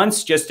was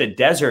once just a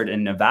desert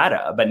in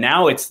Nevada, but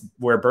now it's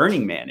where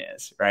Burning Man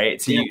is,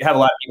 right? So you have a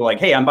lot of people like,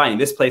 hey, I'm buying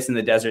this place in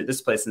the desert,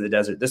 this place in the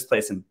desert, this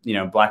place in,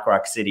 Black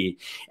Rock City.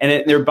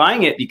 And they're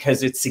buying it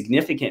because it's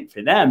significant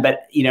for them.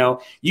 But,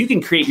 you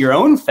can create your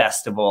own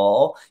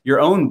festival, your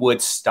own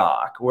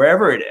Woodstock,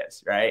 wherever it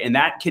is, right? And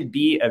that could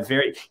be a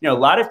very, a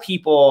lot of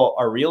people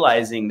are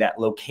realizing that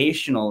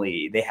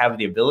locationally they have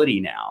the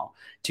ability now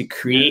to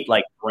create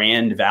like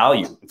brand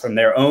value from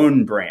their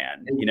own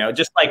brand,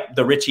 just like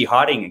the Richie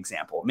Hotting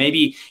example.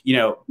 Maybe,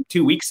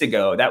 2 weeks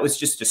ago, that was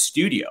just a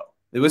studio.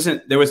 There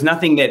was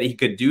nothing that he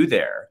could do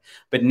there.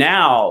 But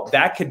now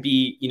that could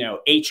be,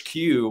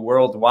 HQ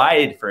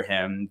worldwide for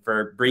him,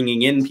 for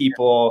bringing in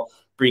people,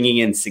 bringing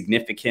in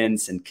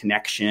significance and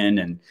connection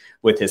and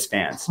with his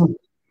fans.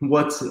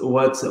 What's a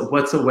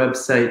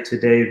website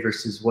today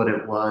versus what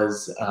it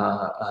was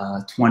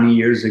 20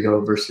 years ago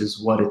versus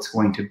what it's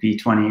going to be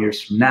 20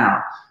 years from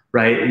now,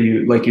 right?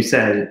 Like you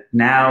said,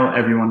 now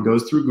everyone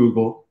goes through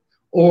Google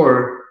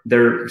or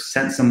they're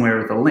sent somewhere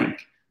with a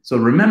link. So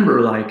remember,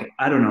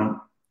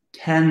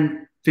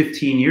 10,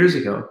 15 years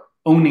ago,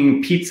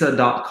 owning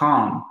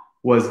pizza.com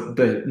was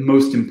the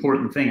most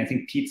important thing. I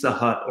think Pizza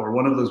Hut or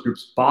one of those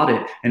groups bought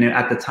it. And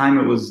at the time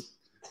it was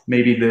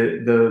maybe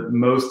the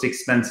most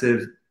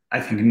expensive, I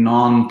think,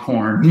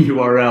 non-porn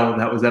URL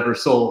that was ever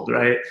sold,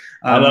 right?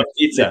 I love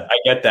pizza. I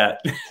get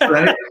that.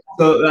 Right?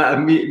 So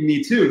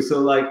me too.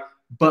 So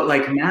but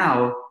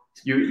now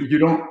you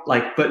don't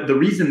but the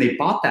reason they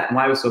bought that and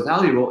why it was so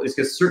valuable is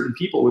because certain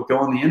people would go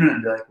on the internet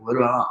and be like, what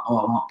do I want? Oh,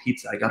 I want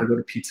pizza. I got to go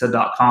to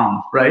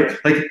pizza.com, right?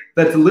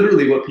 That's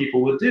literally what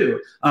people would do.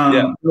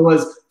 There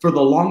was, for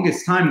the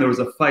longest time, there was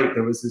a fight.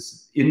 There was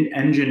this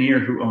engineer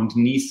who owned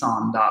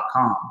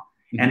Nissan.com.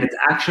 And it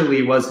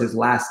actually was his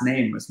last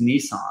name was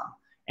Nissan.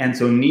 And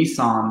so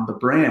Nissan, the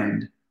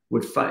brand,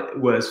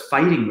 was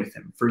fighting with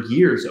him for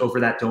years over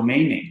that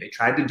domain name. They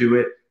tried to do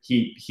it.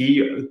 He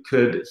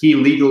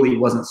legally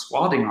wasn't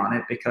squatting on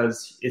it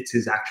because it's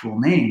his actual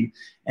name.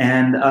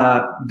 And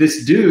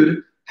this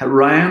dude had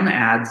ran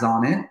ads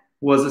on it,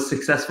 was a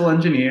successful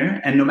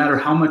engineer, and no matter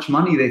how much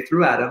money they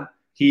threw at him,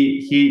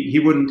 he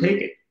wouldn't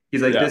take it.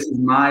 He's like, this is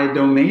my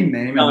domain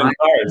name, and I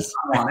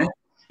want it.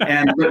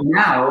 But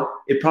now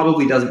it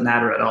probably doesn't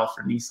matter at all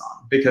for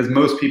Nissan because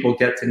most people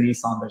get to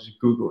Nissan by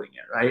just Googling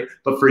it, right?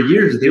 But for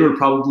years, they were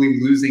probably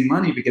losing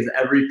money because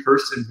every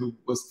person who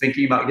was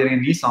thinking about getting a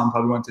Nissan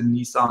probably went to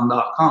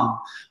Nissan.com.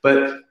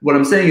 But what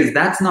I'm saying is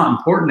that's not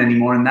important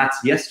anymore, and that's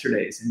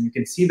yesterday's. And you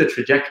can see the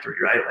trajectory,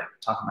 right? Like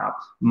we're talking about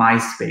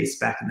MySpace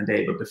back in the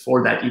day, but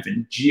before that,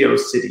 even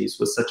GeoCities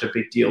was such a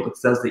big deal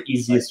because that was the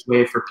easiest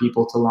way for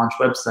people to launch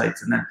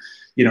websites. And then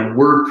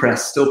WordPress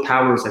still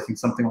powers, I think,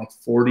 something like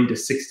 40 to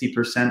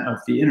 60% of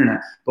the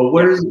internet. But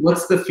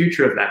what's the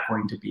future of that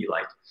going to be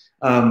like?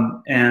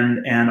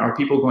 And are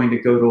people going to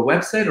go to a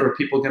website, or are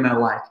people going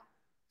to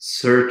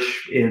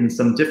search in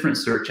some different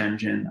search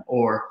engine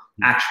or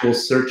actual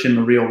search in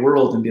the real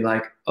world and be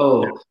like,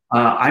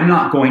 I'm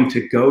not going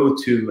to go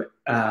to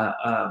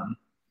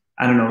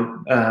I don't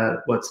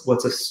know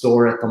what's a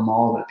store at the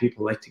mall that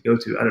people like to go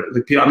to.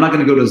 I'm not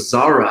going to go to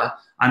Zara.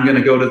 I'm going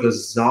to go to the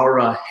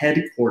Zara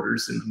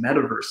headquarters in the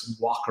Metaverse and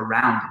walk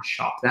around and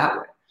shop that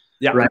way.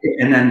 Yeah. Right.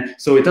 And then,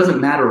 so it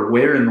doesn't matter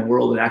where in the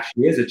world it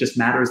actually is. It just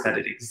matters that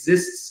it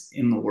exists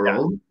in the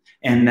world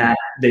and that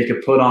they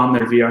could put on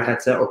their VR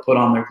headset or put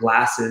on their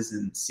glasses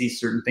and see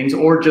certain things,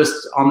 or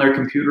just on their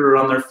computer or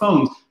on their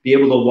phones, be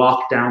able to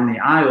walk down the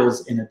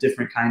aisles in a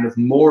different kind of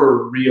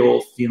more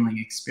real feeling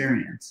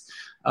experience.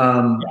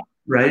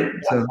 Right?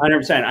 So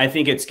 100%. I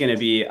think it's going to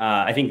be,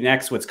 I think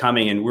next what's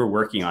coming, and we're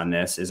working on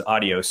this, is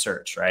audio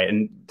search, right?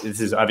 And this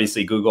is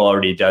obviously Google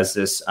already does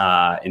this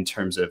in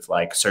terms of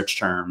search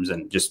terms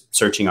and just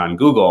searching on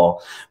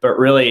Google. But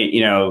really,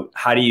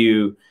 how do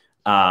you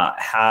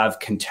have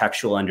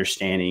contextual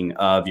understanding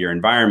of your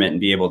environment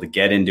and be able to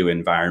get into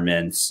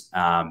environments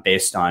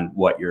based on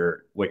what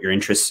your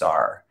interests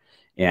are.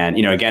 And,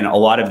 again, a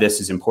lot of this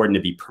is important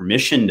to be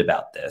permissioned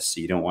about this. So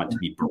you don't want to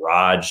be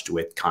barraged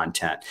with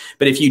content.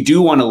 But if you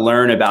do want to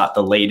learn about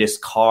the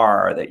latest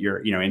car that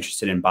you're,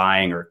 interested in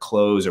buying, or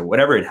clothes, or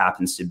whatever it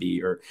happens to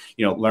be, or,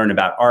 learn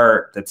about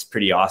art, that's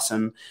pretty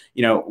awesome.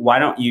 Why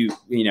don't you,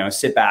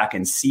 sit back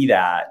and see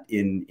that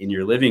in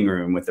your living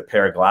room with a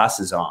pair of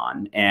glasses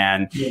on,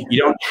 and you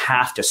don't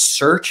have to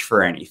search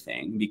for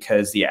anything,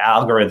 because the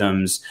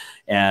algorithms,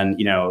 and,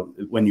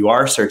 when you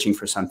are searching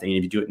for something,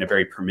 if you do it in a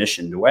very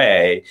permissioned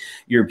way,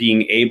 you're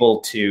being able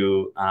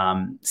to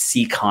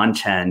see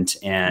content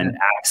and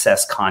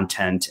access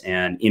content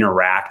and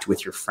interact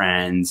with your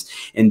friends,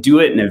 and do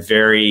it in a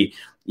very,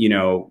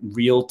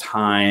 real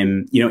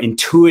time,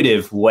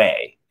 intuitive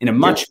way, in a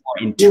much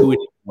more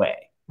intuitive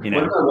way. What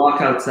if I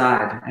walk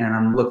outside and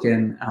I'm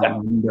looking out the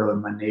window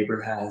and my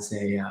neighbor has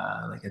a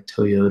like a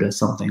Toyota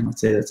something?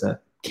 Let's say that's a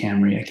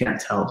Camry. I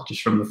can't tell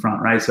just from the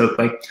front, right? So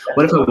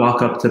what if I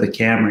walk up to the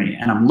Camry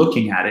and I'm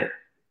looking at it?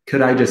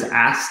 Could I just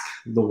ask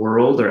the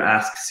world, or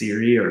ask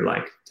Siri, or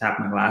tap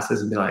my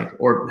glasses and be like,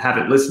 or have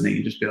it listening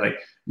and just be like,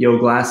 yo,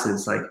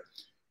 glasses,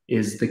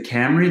 is the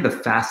Camry the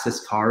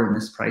fastest car in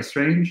this price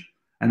range?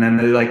 And then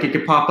it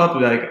could pop up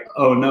and be like,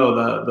 oh no,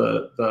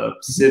 the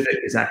Civic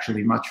is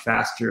actually much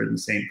faster in the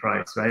same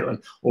price, right?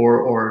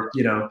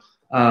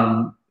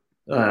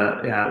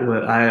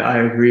 I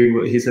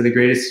agree. He said the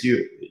greatest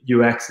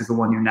UX is the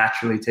one you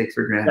naturally take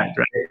for granted,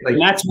 right?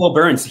 That's Will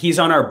Burns. He's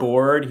on our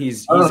board.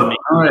 He's amazing.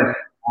 Right.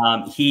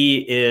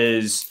 He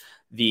is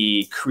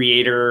the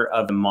creator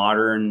of the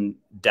modern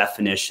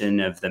definition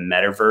of the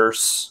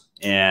metaverse,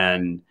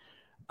 and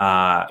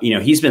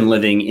he's been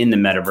living in the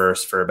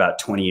metaverse for about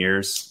 20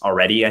 years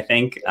already, I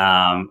think,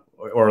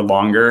 or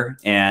longer.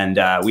 And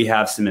we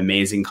have some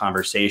amazing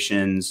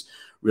conversations.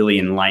 Really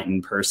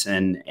enlightened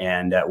person,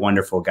 and a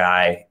wonderful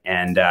guy.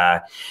 And,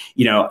 I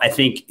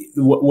think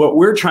what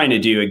we're trying to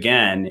do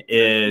again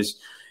is,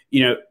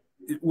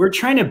 we're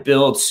trying to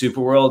build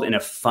SuperWorld in a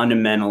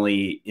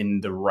fundamentally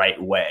in the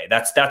right way.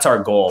 That's our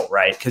goal,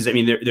 right? Because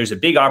there's a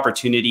big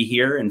opportunity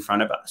here in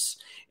front of us,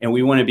 and I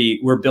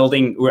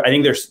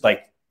think there's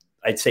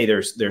I'd say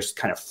there's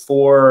kind of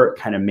four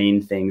kind of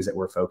main things that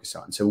we're focused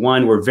on. So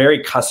one, we're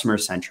very customer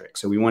centric.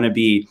 So we want to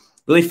be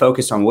really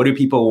focused on what do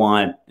people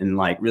want, and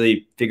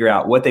really figure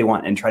out what they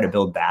want and try to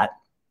build that.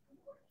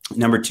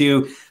 Number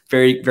two,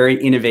 very,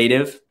 very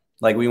innovative.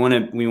 We want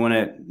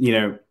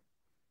to,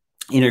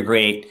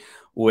 integrate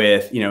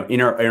with,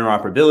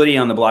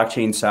 interoperability on the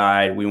blockchain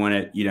side. We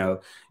want to,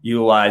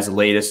 utilize the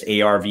latest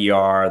AR,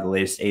 VR, the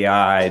latest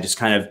AI, just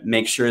kind of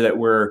make sure that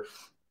we're,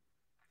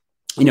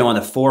 on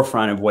the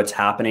forefront of what's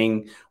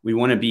happening. We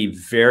want to be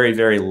very,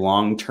 very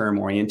long-term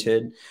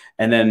oriented.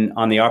 And then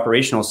on the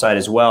operational side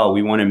as well,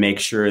 we want to make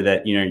sure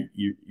that,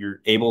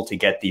 you're able to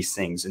get these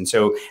things. And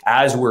so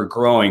as we're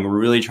growing, we're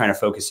really trying to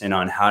focus in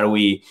on how do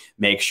we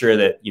make sure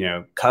that,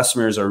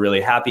 customers are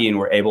really happy and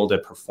we're able to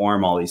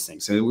perform all these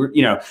things. So we're,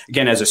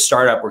 again, as a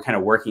startup, we're kind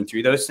of working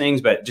through those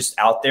things, but just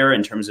out there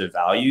in terms of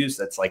values,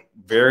 that's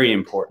very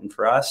important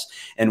for us.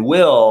 And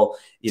Will,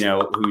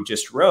 who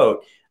just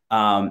wrote,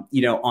 on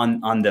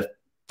the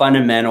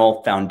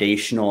fundamental,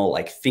 foundational,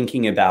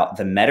 thinking about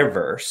the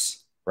metaverse,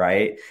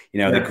 right?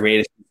 The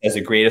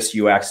greatest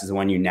UX is the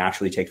one you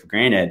naturally take for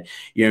granted.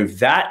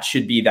 That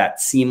should be that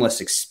seamless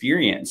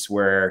experience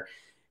where,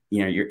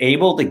 you're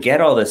able to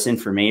get all this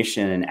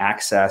information and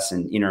access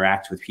and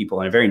interact with people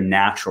in a very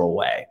natural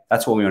way.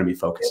 That's what we want to be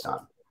focused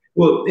on.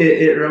 Well,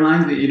 it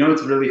reminds me,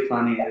 what's really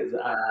funny is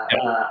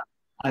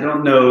I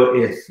don't know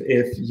if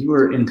you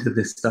were into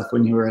this stuff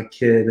when you were a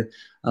kid.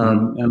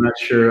 I'm not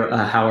sure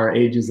how our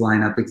ages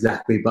line up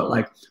exactly, but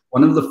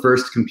one of the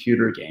first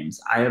computer games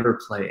I ever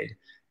played.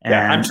 And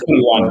I'm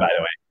 21, by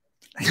the way.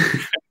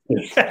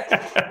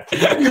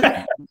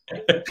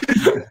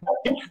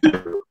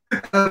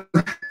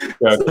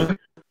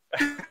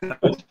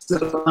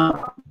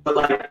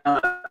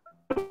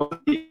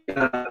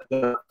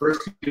 The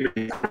first computer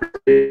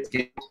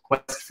game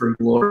Quest for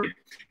Glory.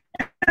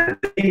 And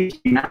the game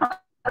came out.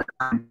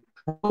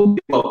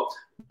 Well,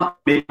 not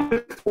maybe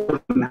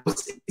before the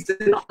mouse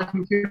existed on the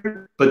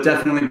computer, but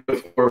definitely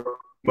before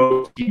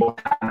most people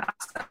had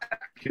mouse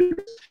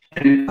computers.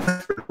 And in one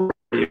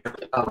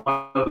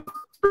of the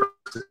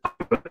first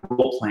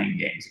role-playing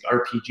games,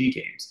 RPG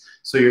games.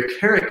 So your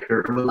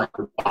character would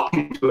walk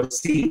into a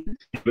scene,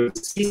 you would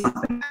see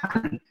something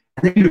happen,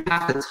 and then you'd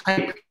have to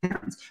type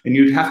commands, and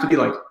you'd have to be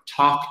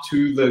talk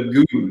to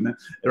the goon,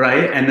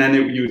 right? And then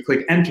you would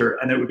click enter,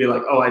 and it would be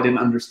oh, I didn't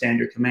understand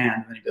your command.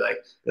 And then you'd be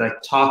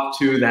like, talk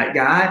to that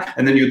guy,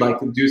 and then you'd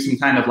do some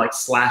kind of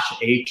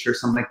 /H or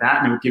something like that,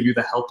 and it would give you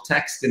the help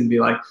text and be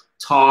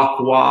talk,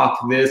 walk,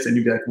 this, and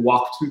you'd be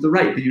walk to the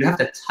right. But you'd have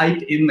to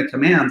type in the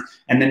commands,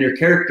 and then your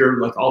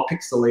character, all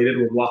pixelated,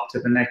 would walk to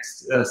the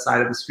next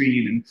side of the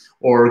screen,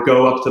 or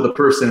go up to the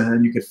person, and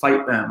then you could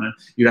fight them. And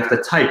you'd have to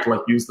type,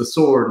 use the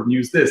sword and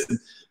use this. And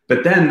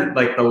But then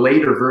like the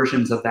later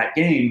versions of that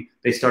game,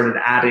 they started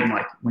adding,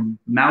 like when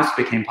mouse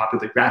became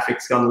popular, the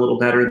graphics got a little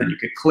better, then you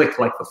could click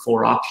like the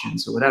 4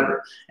 options or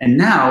whatever. And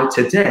now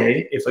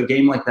today, if a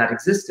game like that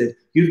existed,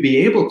 you'd be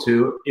able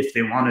to, if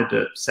they wanted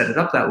to set it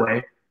up that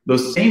way,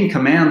 those same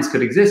commands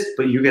could exist,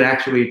 but you could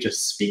actually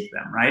just speak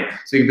them, right?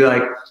 So you'd be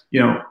like,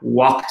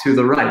 walk to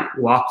the right,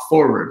 walk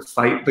forward,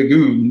 fight the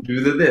goon,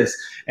 do the this.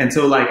 And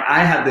so like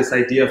I had this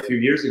idea a few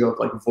years ago of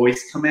like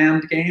voice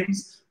command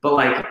games, but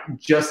like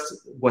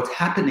just what's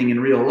happening in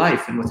real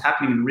life and what's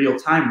happening in real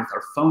time with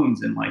our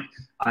phones, and like,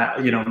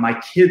 my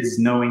kids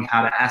knowing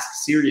how to ask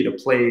Siri to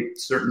play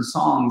certain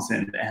songs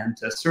and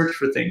to search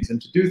for things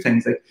and to do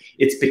things. Like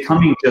it's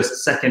becoming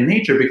just second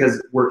nature because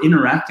we're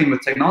interacting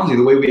with technology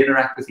the way we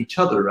interact with each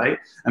other, right?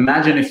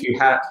 Imagine if you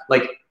had,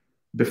 like,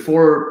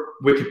 before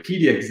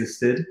Wikipedia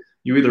existed,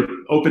 you either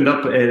opened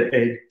up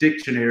a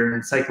dictionary or an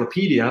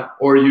encyclopedia,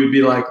 or you'd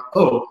be like,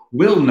 oh,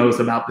 Will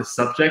knows about this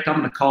subject. I'm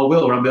going to call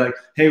Will, or I'll be like,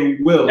 hey,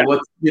 Will, yeah.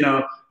 What's,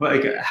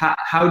 like,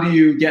 how do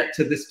you get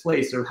to this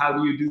place? Or how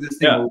do you do this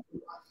thing? Yeah.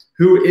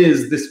 Who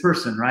is this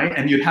person, right?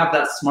 And you'd have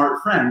that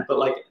smart friend. But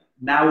like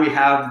now we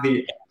have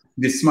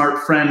the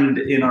smart friend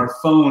in our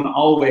phone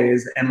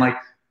always. And like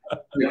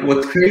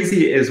what's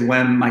crazy is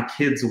when my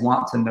kids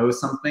want to know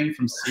something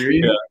from Siri,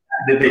 yeah,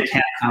 that they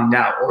can't find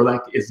out, or like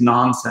is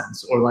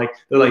nonsense, or like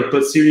they're like,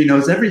 but Siri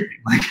knows everything,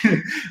 like,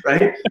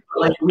 right? But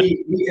like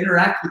we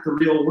interact with the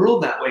real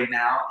world that way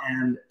now,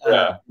 and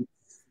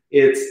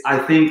it's, I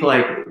think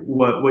like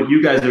what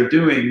you guys are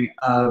doing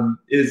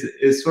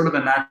is sort of a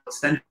natural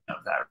extension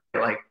of that,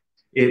 right? Like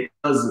it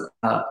does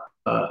the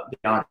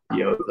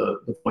audio,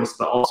 the voice,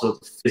 but also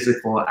the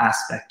physical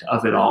aspect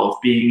of it all,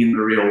 of being in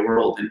the real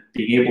world and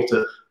being able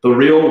to, the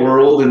real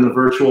world and the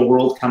virtual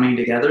world coming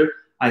together,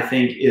 I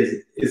think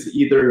is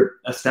either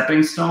a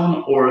stepping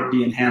stone or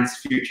the enhanced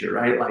future,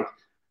 right? Like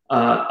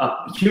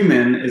a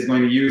human is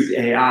going to use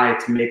AI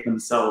to make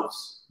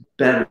themselves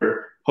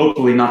better,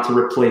 hopefully not to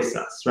replace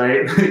us,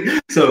 right?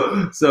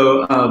 So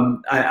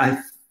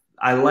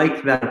I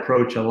like that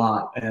approach a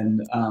lot,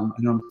 and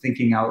I'm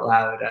thinking out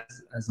loud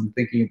as I'm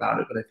thinking about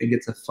it. But I think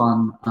it's a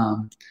fun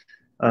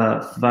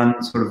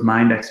sort of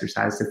mind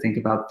exercise to think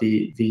about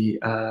the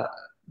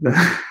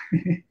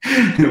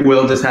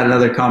Will just had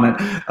another comment.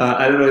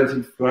 I don't know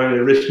if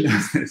Hrish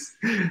knows this.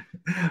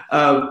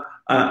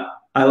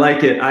 I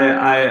like it.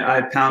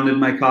 I pounded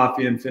my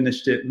coffee and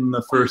finished it in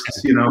the first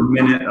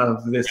minute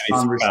of this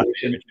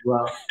conversation as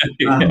well.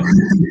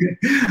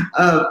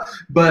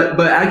 But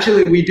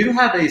actually, we do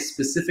have a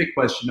specific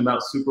question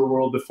about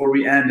SuperWorld before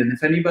we end. And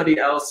if anybody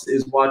else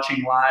is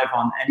watching live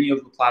on any of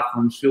the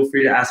platforms, feel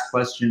free to ask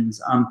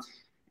questions.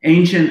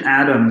 Ancient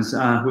Adams,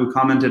 who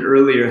commented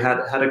earlier,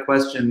 had a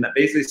question that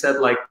basically said,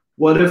 like,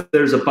 what if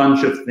there's a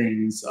bunch of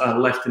things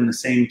left in the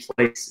same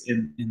place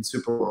in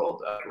SuperWorld,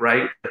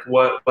 right? Like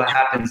what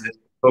happens if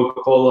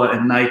Coca-Cola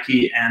and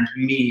Nike and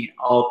me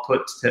all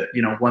put to,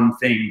 one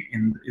thing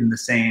in the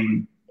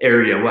same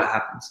area? What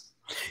happens?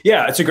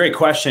 Yeah, it's a great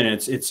question.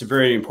 It's a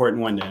very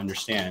important one to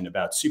understand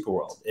about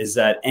SuperWorld, is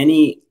that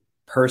any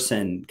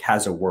person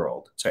has a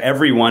world. So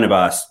every one of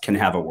us can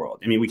have a world.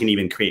 I mean, we can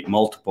even create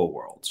multiple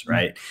worlds,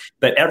 right? Mm-hmm.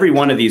 But every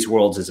one of these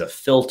worlds is a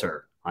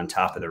filter on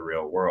top of the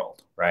real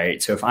world,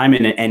 right? So if I'm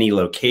in any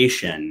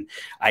location,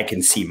 I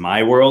can see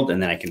my world,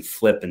 and then I can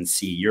flip and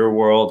see your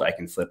world. I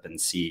can flip and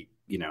see,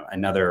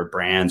 another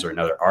brand's or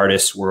another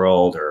artist's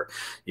world, or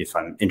if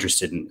I'm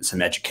interested in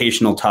some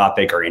educational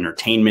topic or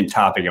entertainment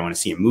topic, I want to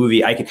see a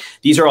movie.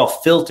 These are all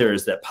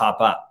filters that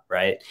pop up,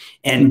 right?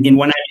 And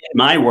when I'm in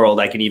my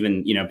world, I can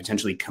even,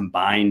 potentially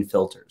combine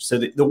filters. So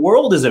the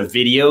world is a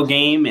video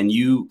game, and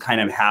you kind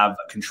of have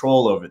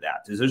control over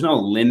that. There's no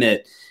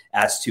limit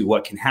as to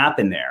what can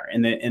happen there.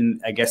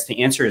 And I guess to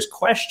answer his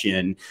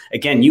question,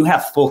 again, you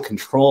have full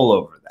control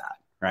over that.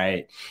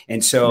 Right.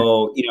 And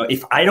so,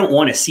 if I don't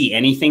want to see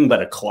anything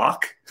but a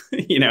clock,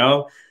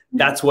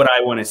 that's what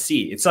I want to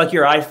see. It's like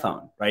your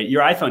iPhone, right?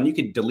 Your iPhone, you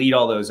could delete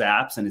all those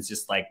apps and it's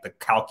just like the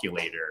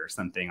calculator or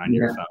something on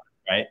your phone.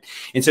 Right.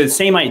 And so the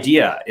same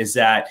idea is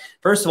that,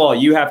 first of all,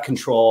 you have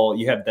control,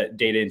 you have the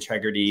data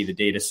integrity, the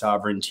data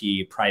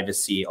sovereignty,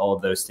 privacy, all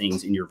of those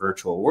things in your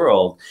virtual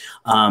world.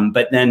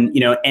 But then,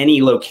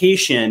 any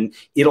location,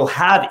 it'll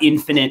have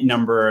infinite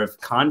number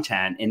of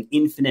content and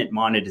infinite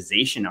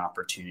monetization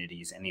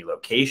opportunities, any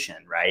location,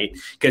 right?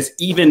 Because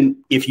even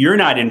if you're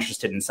not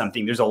interested in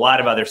something, there's a lot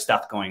of other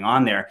stuff going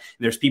on there.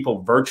 There's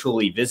people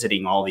virtually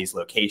visiting all these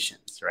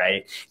locations,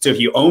 right? So if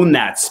you own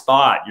that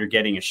spot, you're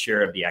getting a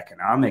share of the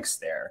economics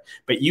there.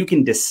 But you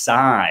can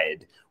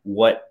decide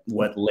what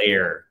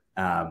layer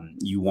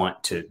you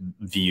want to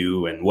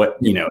view, and what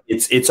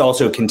it's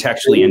also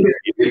contextually.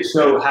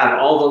 So have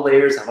all the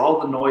layers, have all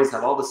the noise,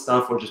 have all the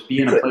stuff, or just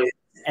be in a place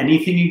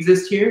anything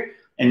exists here,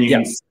 and you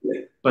can see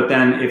it. But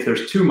then if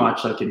there's too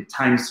much, like in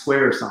Times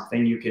Square or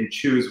something, you can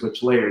choose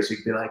which layers. You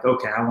can be like,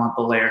 okay, I want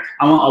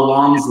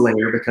Alon's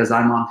layer because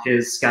I'm on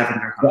his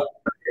scavenger hunt.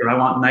 Or I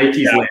want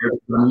Nike's layer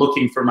because I'm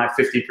looking for my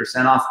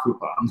 50% off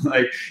coupon.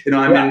 Like, you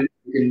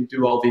can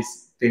do all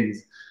these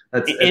things.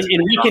 And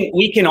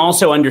we can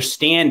also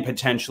understand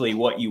potentially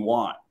what you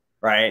want,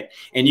 right?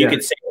 And you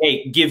could say,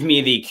 hey, give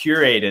me the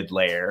curated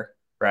layer,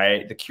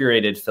 right? The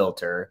curated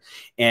filter.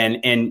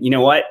 And you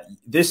know what?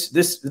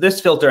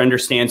 This filter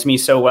understands me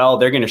so well,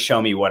 they're going to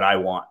show me what I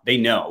want. They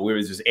know.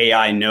 This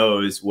AI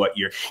knows what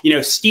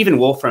Stephen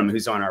Wolfram,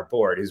 who's on our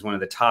board, who's one of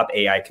the top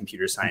AI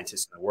computer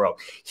scientists in the world.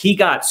 He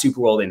got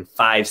SuperWorld in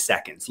 5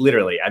 seconds.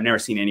 Literally, I've never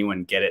seen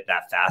anyone get it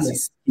that fast. Yeah.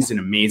 He's an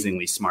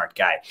amazingly smart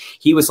guy.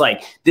 He was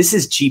like, this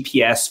is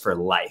GPS for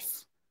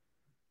life.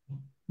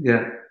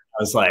 Yeah. I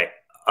was like,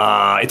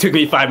 it took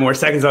me 5 more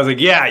seconds. I was like,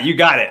 yeah, you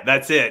got it.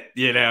 That's it.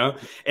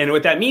 And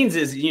what that means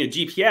is,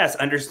 GPS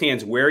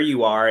understands where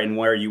you are and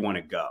where you want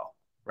to go.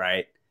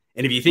 Right.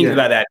 And if you think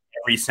about that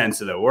in every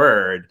sense of the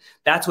word,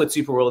 that's what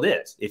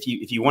SuperWorld is. If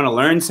you want to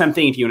learn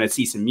something, if you want to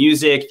see some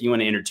music, if you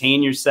want to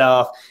entertain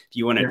yourself, if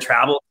you want to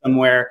travel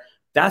somewhere,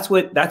 that's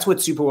what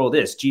SuperWorld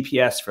is.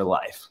 GPS for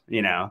life.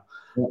 I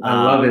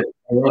love it.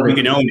 You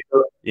can own it,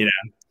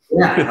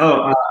 Yeah.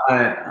 Oh,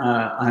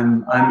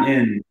 I'm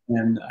in,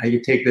 and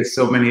I take this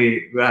so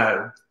many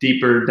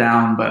deeper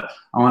down, but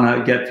I want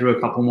to get through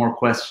a couple more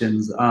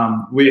questions.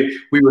 We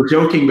were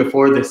joking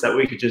before this that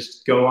we could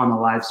just go on the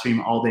live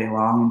stream all day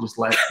long and just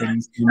let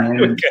things come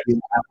in and see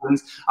what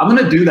happens. I'm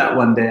gonna do that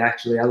one day.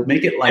 Actually, I'll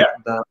make it like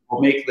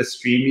I'll make the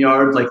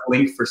StreamYard like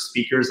link for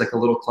speakers, like a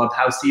little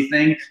clubhousey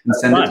thing, and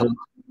send it to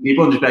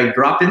people and just like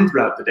drop in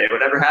throughout the day,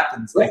 whatever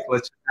happens. Like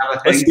let's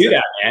do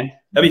that, man.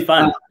 That'd be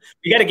fun.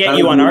 We got to get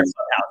you on our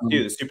clubhouse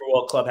too, the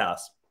SuperWorld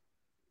Clubhouse.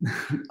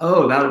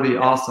 Oh, that would be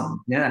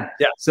awesome. Yeah.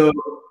 So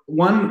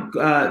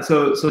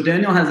so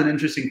Daniel has an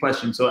interesting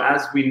question. So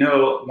as we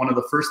know, one of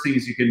the first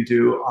things you can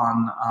do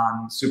on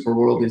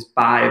SuperWorld is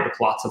buy the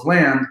plots of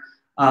land.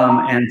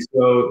 And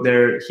so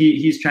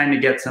he's trying to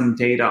get some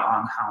data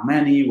on how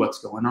many, what's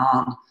going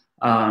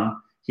on.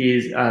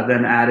 He's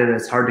then added,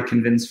 it's hard to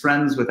convince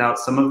friends without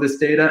some of this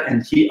data,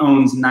 and he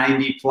owns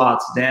 90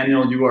 plots.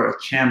 Daniel, you are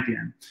a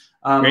champion.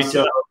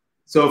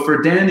 So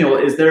for Daniel,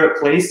 is there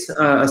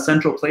a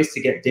central place to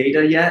get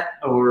data yet,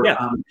 or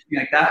anything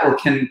like that, or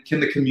can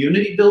the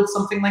community build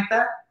something like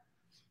that?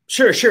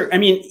 Sure. I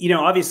mean,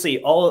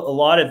 obviously, a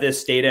lot of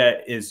this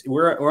data is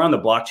we're on the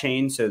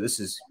blockchain, so this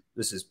is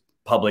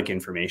public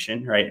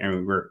information, right?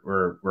 And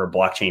we're a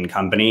blockchain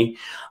company.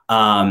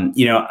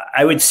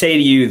 I would say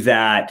to you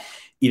that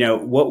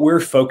what we're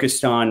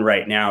focused on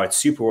right now at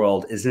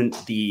SuperWorld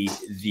isn't the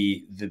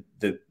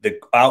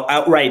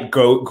outright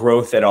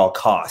growth at all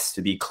costs,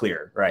 to be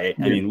clear, right?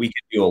 I mean, we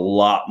could do a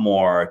lot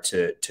more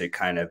to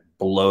kind of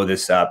blow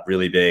this up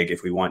really big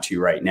if we want to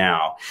right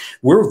now.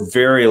 We're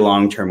very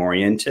long-term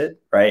oriented,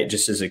 right?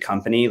 Just as a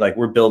company, like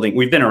we've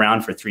been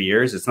around for 3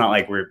 years. It's not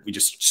like we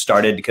just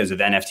started because of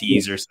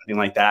NFTs or something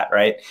like that,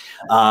 right?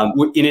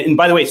 And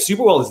by the way,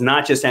 SuperWorld is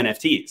not just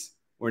NFTs.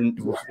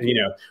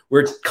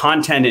 We're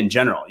content in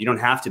general. You don't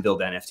have to build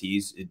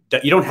NFTs.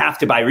 You don't have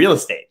to buy real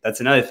estate. That's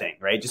another thing,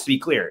 right? Just to be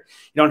clear,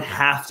 you don't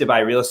have to buy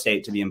real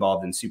estate to be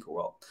involved in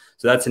SuperWorld.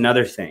 So that's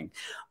another thing.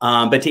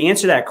 But to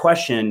answer that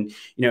question,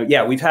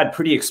 we've had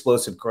pretty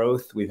explosive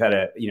growth. We've had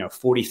a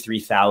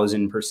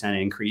 43,000%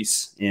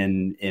 increase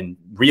in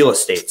real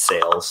estate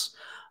sales.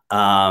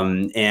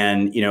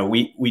 And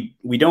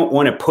we don't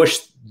want to push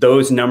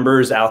those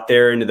numbers out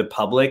there into the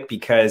public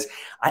because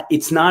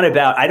it's not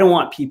about, I don't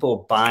want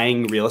people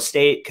buying real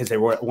estate because they're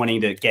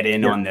wanting to get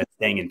in on this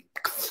thing and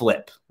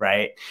flip,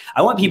 right?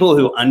 I want people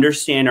who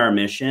understand our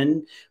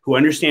mission, who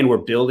understand we're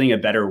building a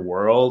better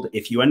world.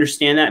 If you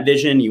understand that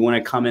vision, you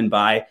want to come and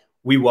buy,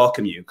 we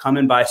welcome you. Come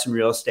and buy some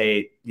real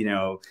estate,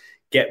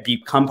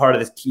 become part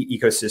of the key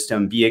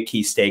ecosystem, be a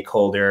key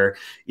stakeholder.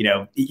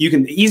 The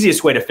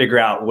easiest way to figure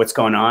out what's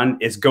going on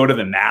is go to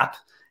the map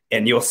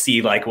and you'll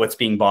see like what's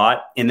being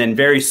bought. And then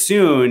very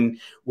soon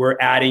we're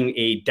adding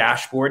a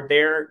dashboard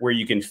there where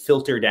you can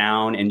filter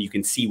down and you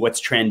can see what's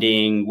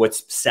trending,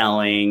 what's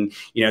selling,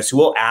 so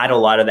we'll add a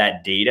lot of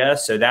that data.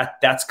 So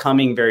that's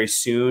coming very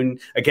soon.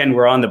 Again,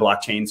 we're on the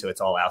blockchain, so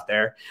it's all out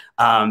there.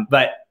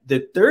 But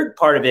the third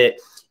part of it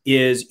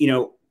is,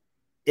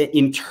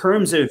 in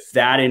terms of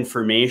that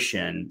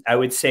information, I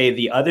would say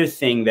the other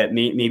thing that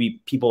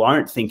maybe people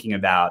aren't thinking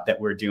about that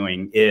we're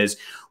doing is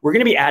we're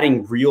going to be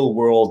adding real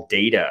world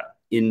data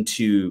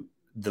into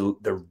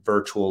the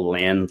virtual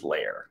land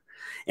layer.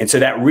 And so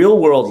that real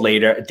world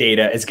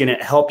data is going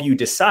to help you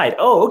decide,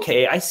 oh,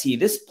 okay, I see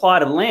this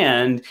plot of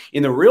land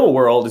in the real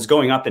world is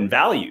going up in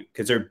value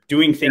because they're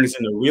doing things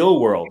in the real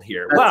world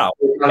here. Wow.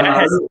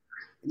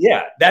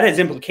 That has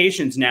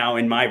implications now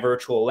in my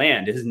virtual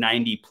land. His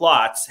 90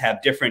 plots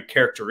have different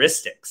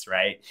characteristics,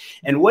 right?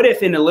 And what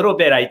if in a little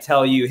bit I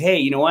tell you, hey,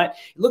 you know what?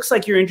 It looks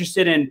like you're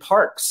interested in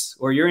parks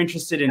or you're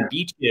interested in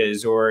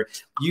beaches or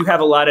you have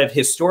a lot of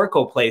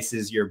historical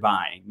places you're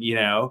buying,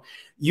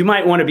 you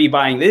might want to be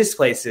buying these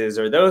places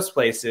or those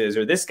places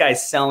or this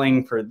guy's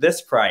selling for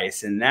this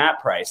price and that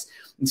price.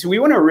 And so we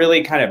want to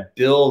really kind of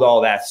build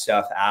all that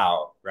stuff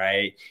out,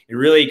 right? And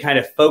really kind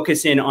of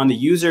focus in on the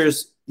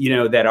users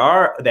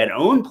that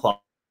own plots.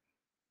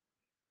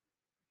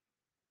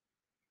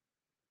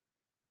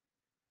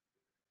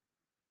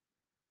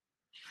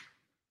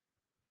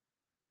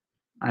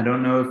 I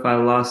don't know if I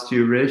lost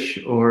you, Hrish,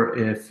 or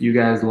if you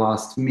guys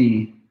lost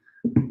me.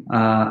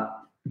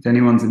 If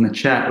anyone's in the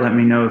chat, let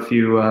me know if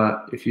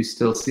you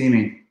still see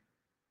me.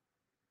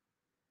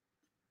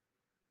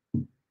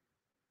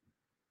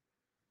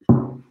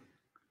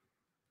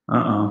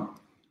 Uh-oh.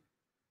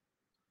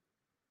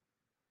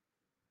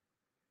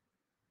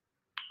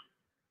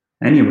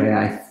 Anyway,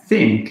 I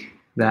think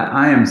that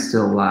I am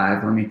still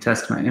live. Let me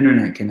test my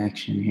internet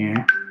connection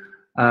here.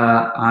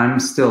 I'm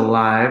still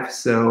live.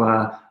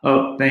 So,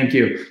 oh, thank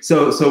you.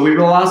 So we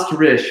lost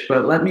Hrish,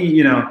 but let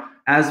me,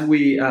 as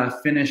we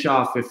finish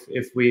off,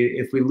 if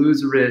we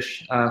lose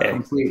Hrish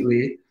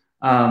completely,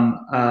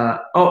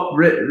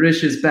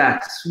 Hrish is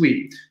back.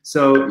 Sweet.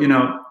 So,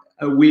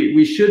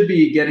 we should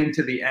be getting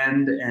to the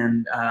end,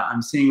 and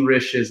I'm seeing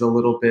Hrish is a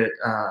little bit.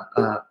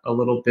 I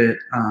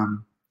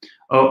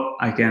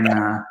can.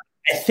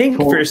 I think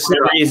for some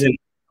reason,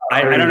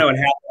 I don't know what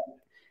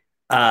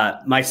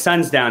happened. My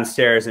son's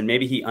downstairs, and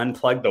maybe he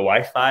unplugged the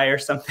Wi-Fi or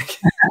something.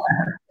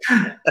 I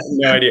have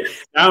no idea.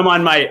 Now I'm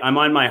on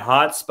my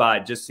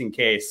hotspot just in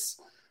case.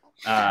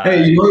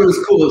 Hey, it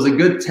was cool. It was a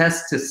good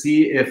test to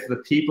see if the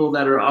people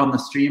that are on the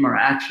stream are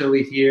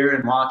actually here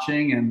and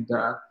watching, and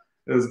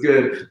it was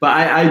good. But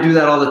I do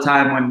that all the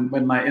time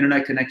when my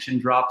internet connection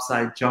drops.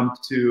 I jump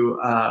to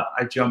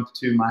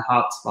my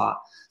hotspot.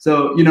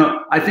 So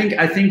I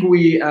think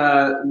we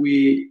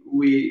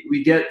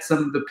get some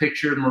of the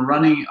picture, and we're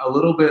running a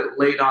little bit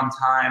late on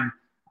time.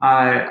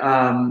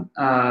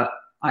 I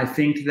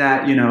think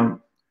that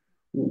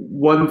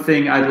one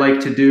thing I'd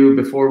like to do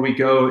before we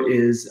go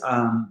is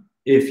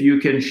if you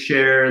can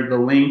share the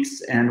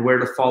links and where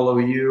to follow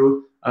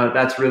you,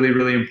 that's really,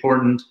 really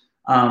important.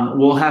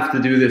 We'll have to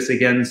do this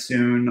again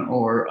soon,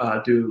 or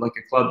do like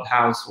a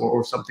clubhouse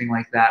or something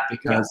like that,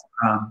 because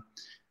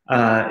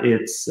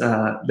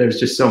there's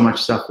just so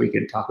much stuff we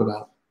can talk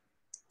about.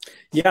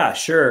 Yeah,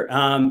 sure.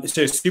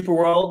 So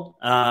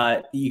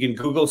SuperWorld, you can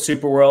Google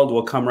SuperWorld,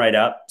 we'll come right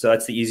up. So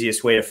that's the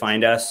easiest way to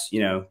find us.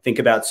 Think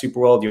about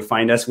SuperWorld, you'll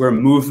find us. We're a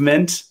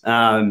movement.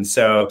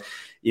 So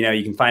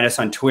you can find us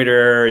on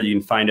Twitter, you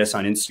can find us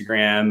on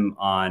Instagram,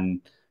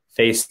 on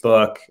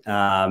Facebook,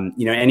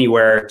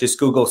 anywhere. Just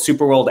Google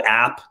SuperWorld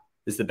app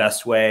is the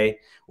best way,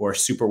 or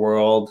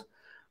SuperWorld.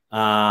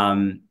 Tell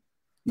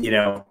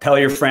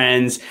your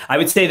friends. I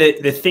would say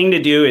that the thing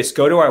to do is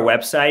go to our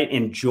website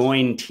and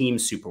join Team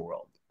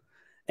SuperWorld.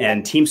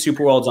 And Team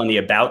SuperWorld's on the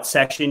About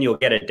section. You'll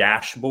get a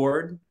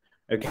dashboard,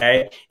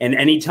 okay? And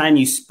anytime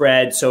you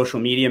spread social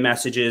media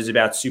messages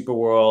about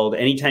SuperWorld,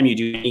 anytime you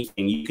do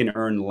anything, you can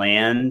earn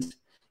land.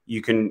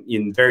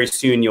 Very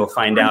soon you'll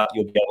find out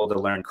you'll be able to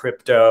learn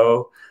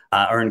crypto,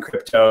 earn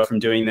crypto from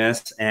doing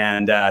this.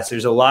 And so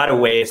there's a lot of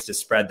ways to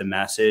spread the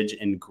message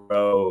and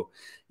grow.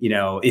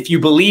 If you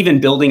believe in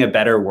building a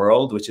better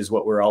world, which is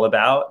what we're all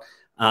about,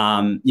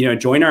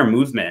 join our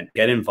movement,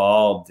 get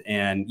involved,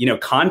 and,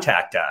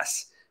 contact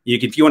us.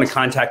 If you want to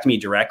contact me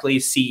directly,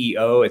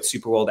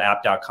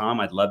 CEO@superworldapp.com.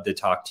 I'd love to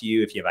talk to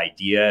you if you have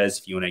ideas,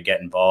 if you want to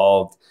get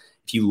involved,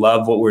 if you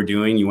love what we're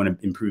doing, you want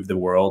to improve the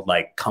world,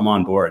 come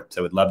on board.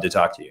 So I'd love to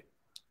talk to you.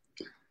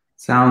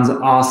 Sounds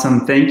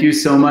awesome. Thank you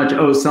so much.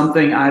 Oh,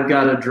 something I've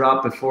got to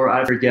drop before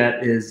I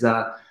forget is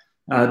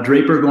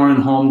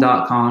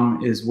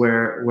DraperGordenHome.com is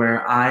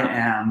where I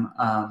am.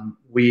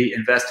 We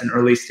invest in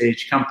early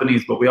stage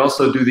companies, but we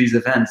also do these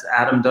events.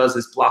 Adam does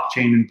his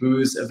blockchain and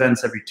booze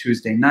events every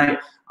Tuesday night.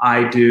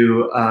 I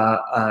do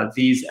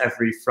these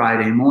every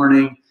Friday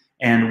morning,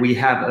 and we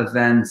have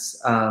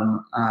events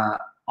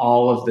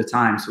all of the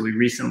time. So we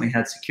recently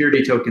had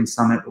Security Token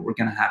Summit, but we're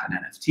going to have an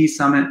NFT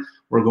Summit.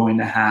 We're going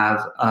to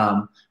have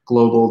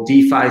Global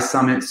DeFi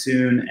Summit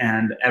soon,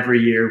 and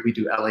every year we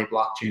do LA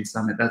Blockchain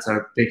Summit. That's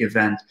our big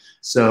event.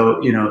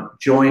 So,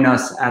 join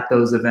us at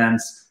those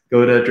events.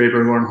 Go to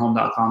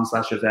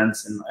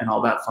drapergordonhome.com/events and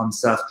all that fun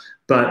stuff.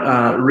 But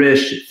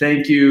Hrish,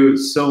 thank you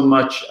so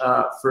much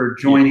for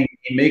joining me.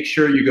 Make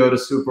sure you go to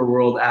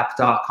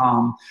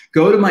superworldapp.com.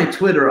 Go to my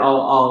Twitter.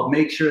 I'll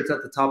make sure it's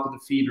at the top of the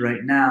feed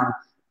right now.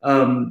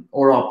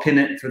 Or I'll pin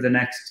it for the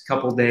next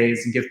couple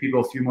days and give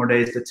people a few more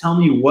days to tell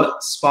me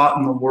what spot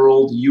in the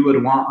world you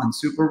would want on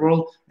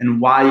SuperWorld and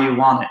why you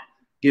want it.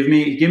 Give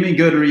me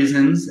good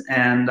reasons,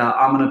 and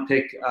I'm gonna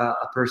pick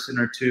a person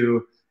or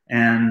two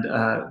and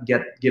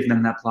give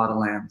them that plot of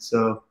land.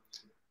 So,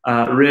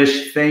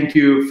 Hrish, thank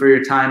you for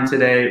your time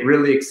today.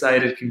 Really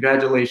excited.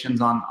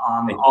 Congratulations on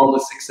all the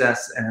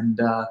success, and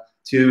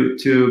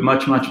to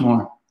much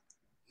more.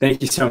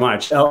 Thank you so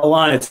much,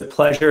 Alon. It's a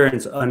pleasure.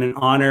 It's an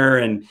honor.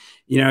 And,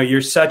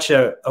 you're such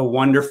a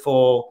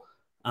wonderful,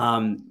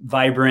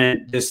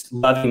 vibrant, just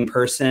loving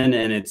person.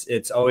 And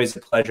it's always a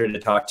pleasure to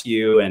talk to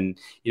you. And,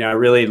 I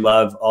really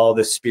love all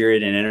the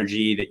spirit and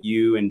energy that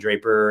you and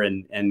Draper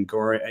and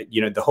Gore,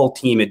 the whole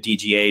team at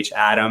DGH,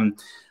 Adam,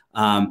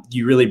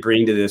 you really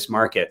bring to this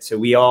market. So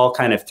we all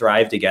kind of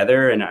thrive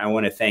together. And I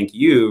want to thank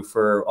you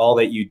for all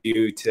that you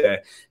do to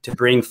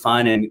bring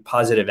fun and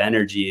positive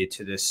energy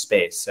to this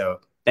space. So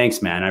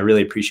thanks, man. I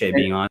really appreciate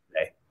being on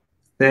today.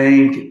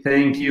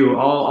 Thank you.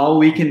 All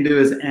we can do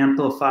is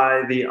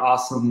amplify the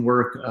awesome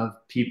work of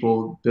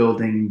people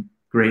building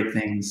great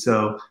things.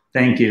 So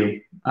thank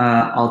you.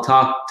 I'll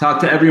talk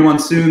to everyone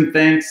soon.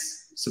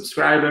 Thanks.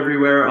 Subscribe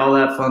everywhere, all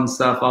that fun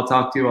stuff. I'll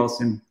talk to you all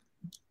soon.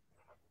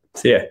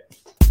 See ya.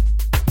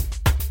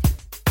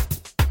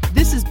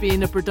 This has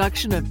been a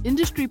production of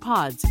Industry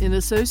Pods in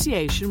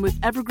association with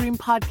Evergreen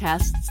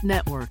Podcasts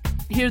Network.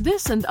 Hear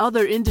this and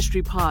other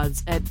industry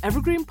pods at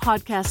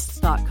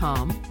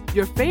evergreenpodcasts.com,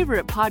 your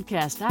favorite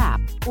podcast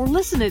app, or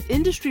listen at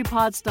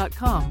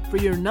industrypods.com for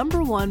your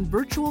 #1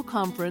 virtual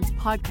conference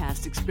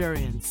podcast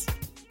experience.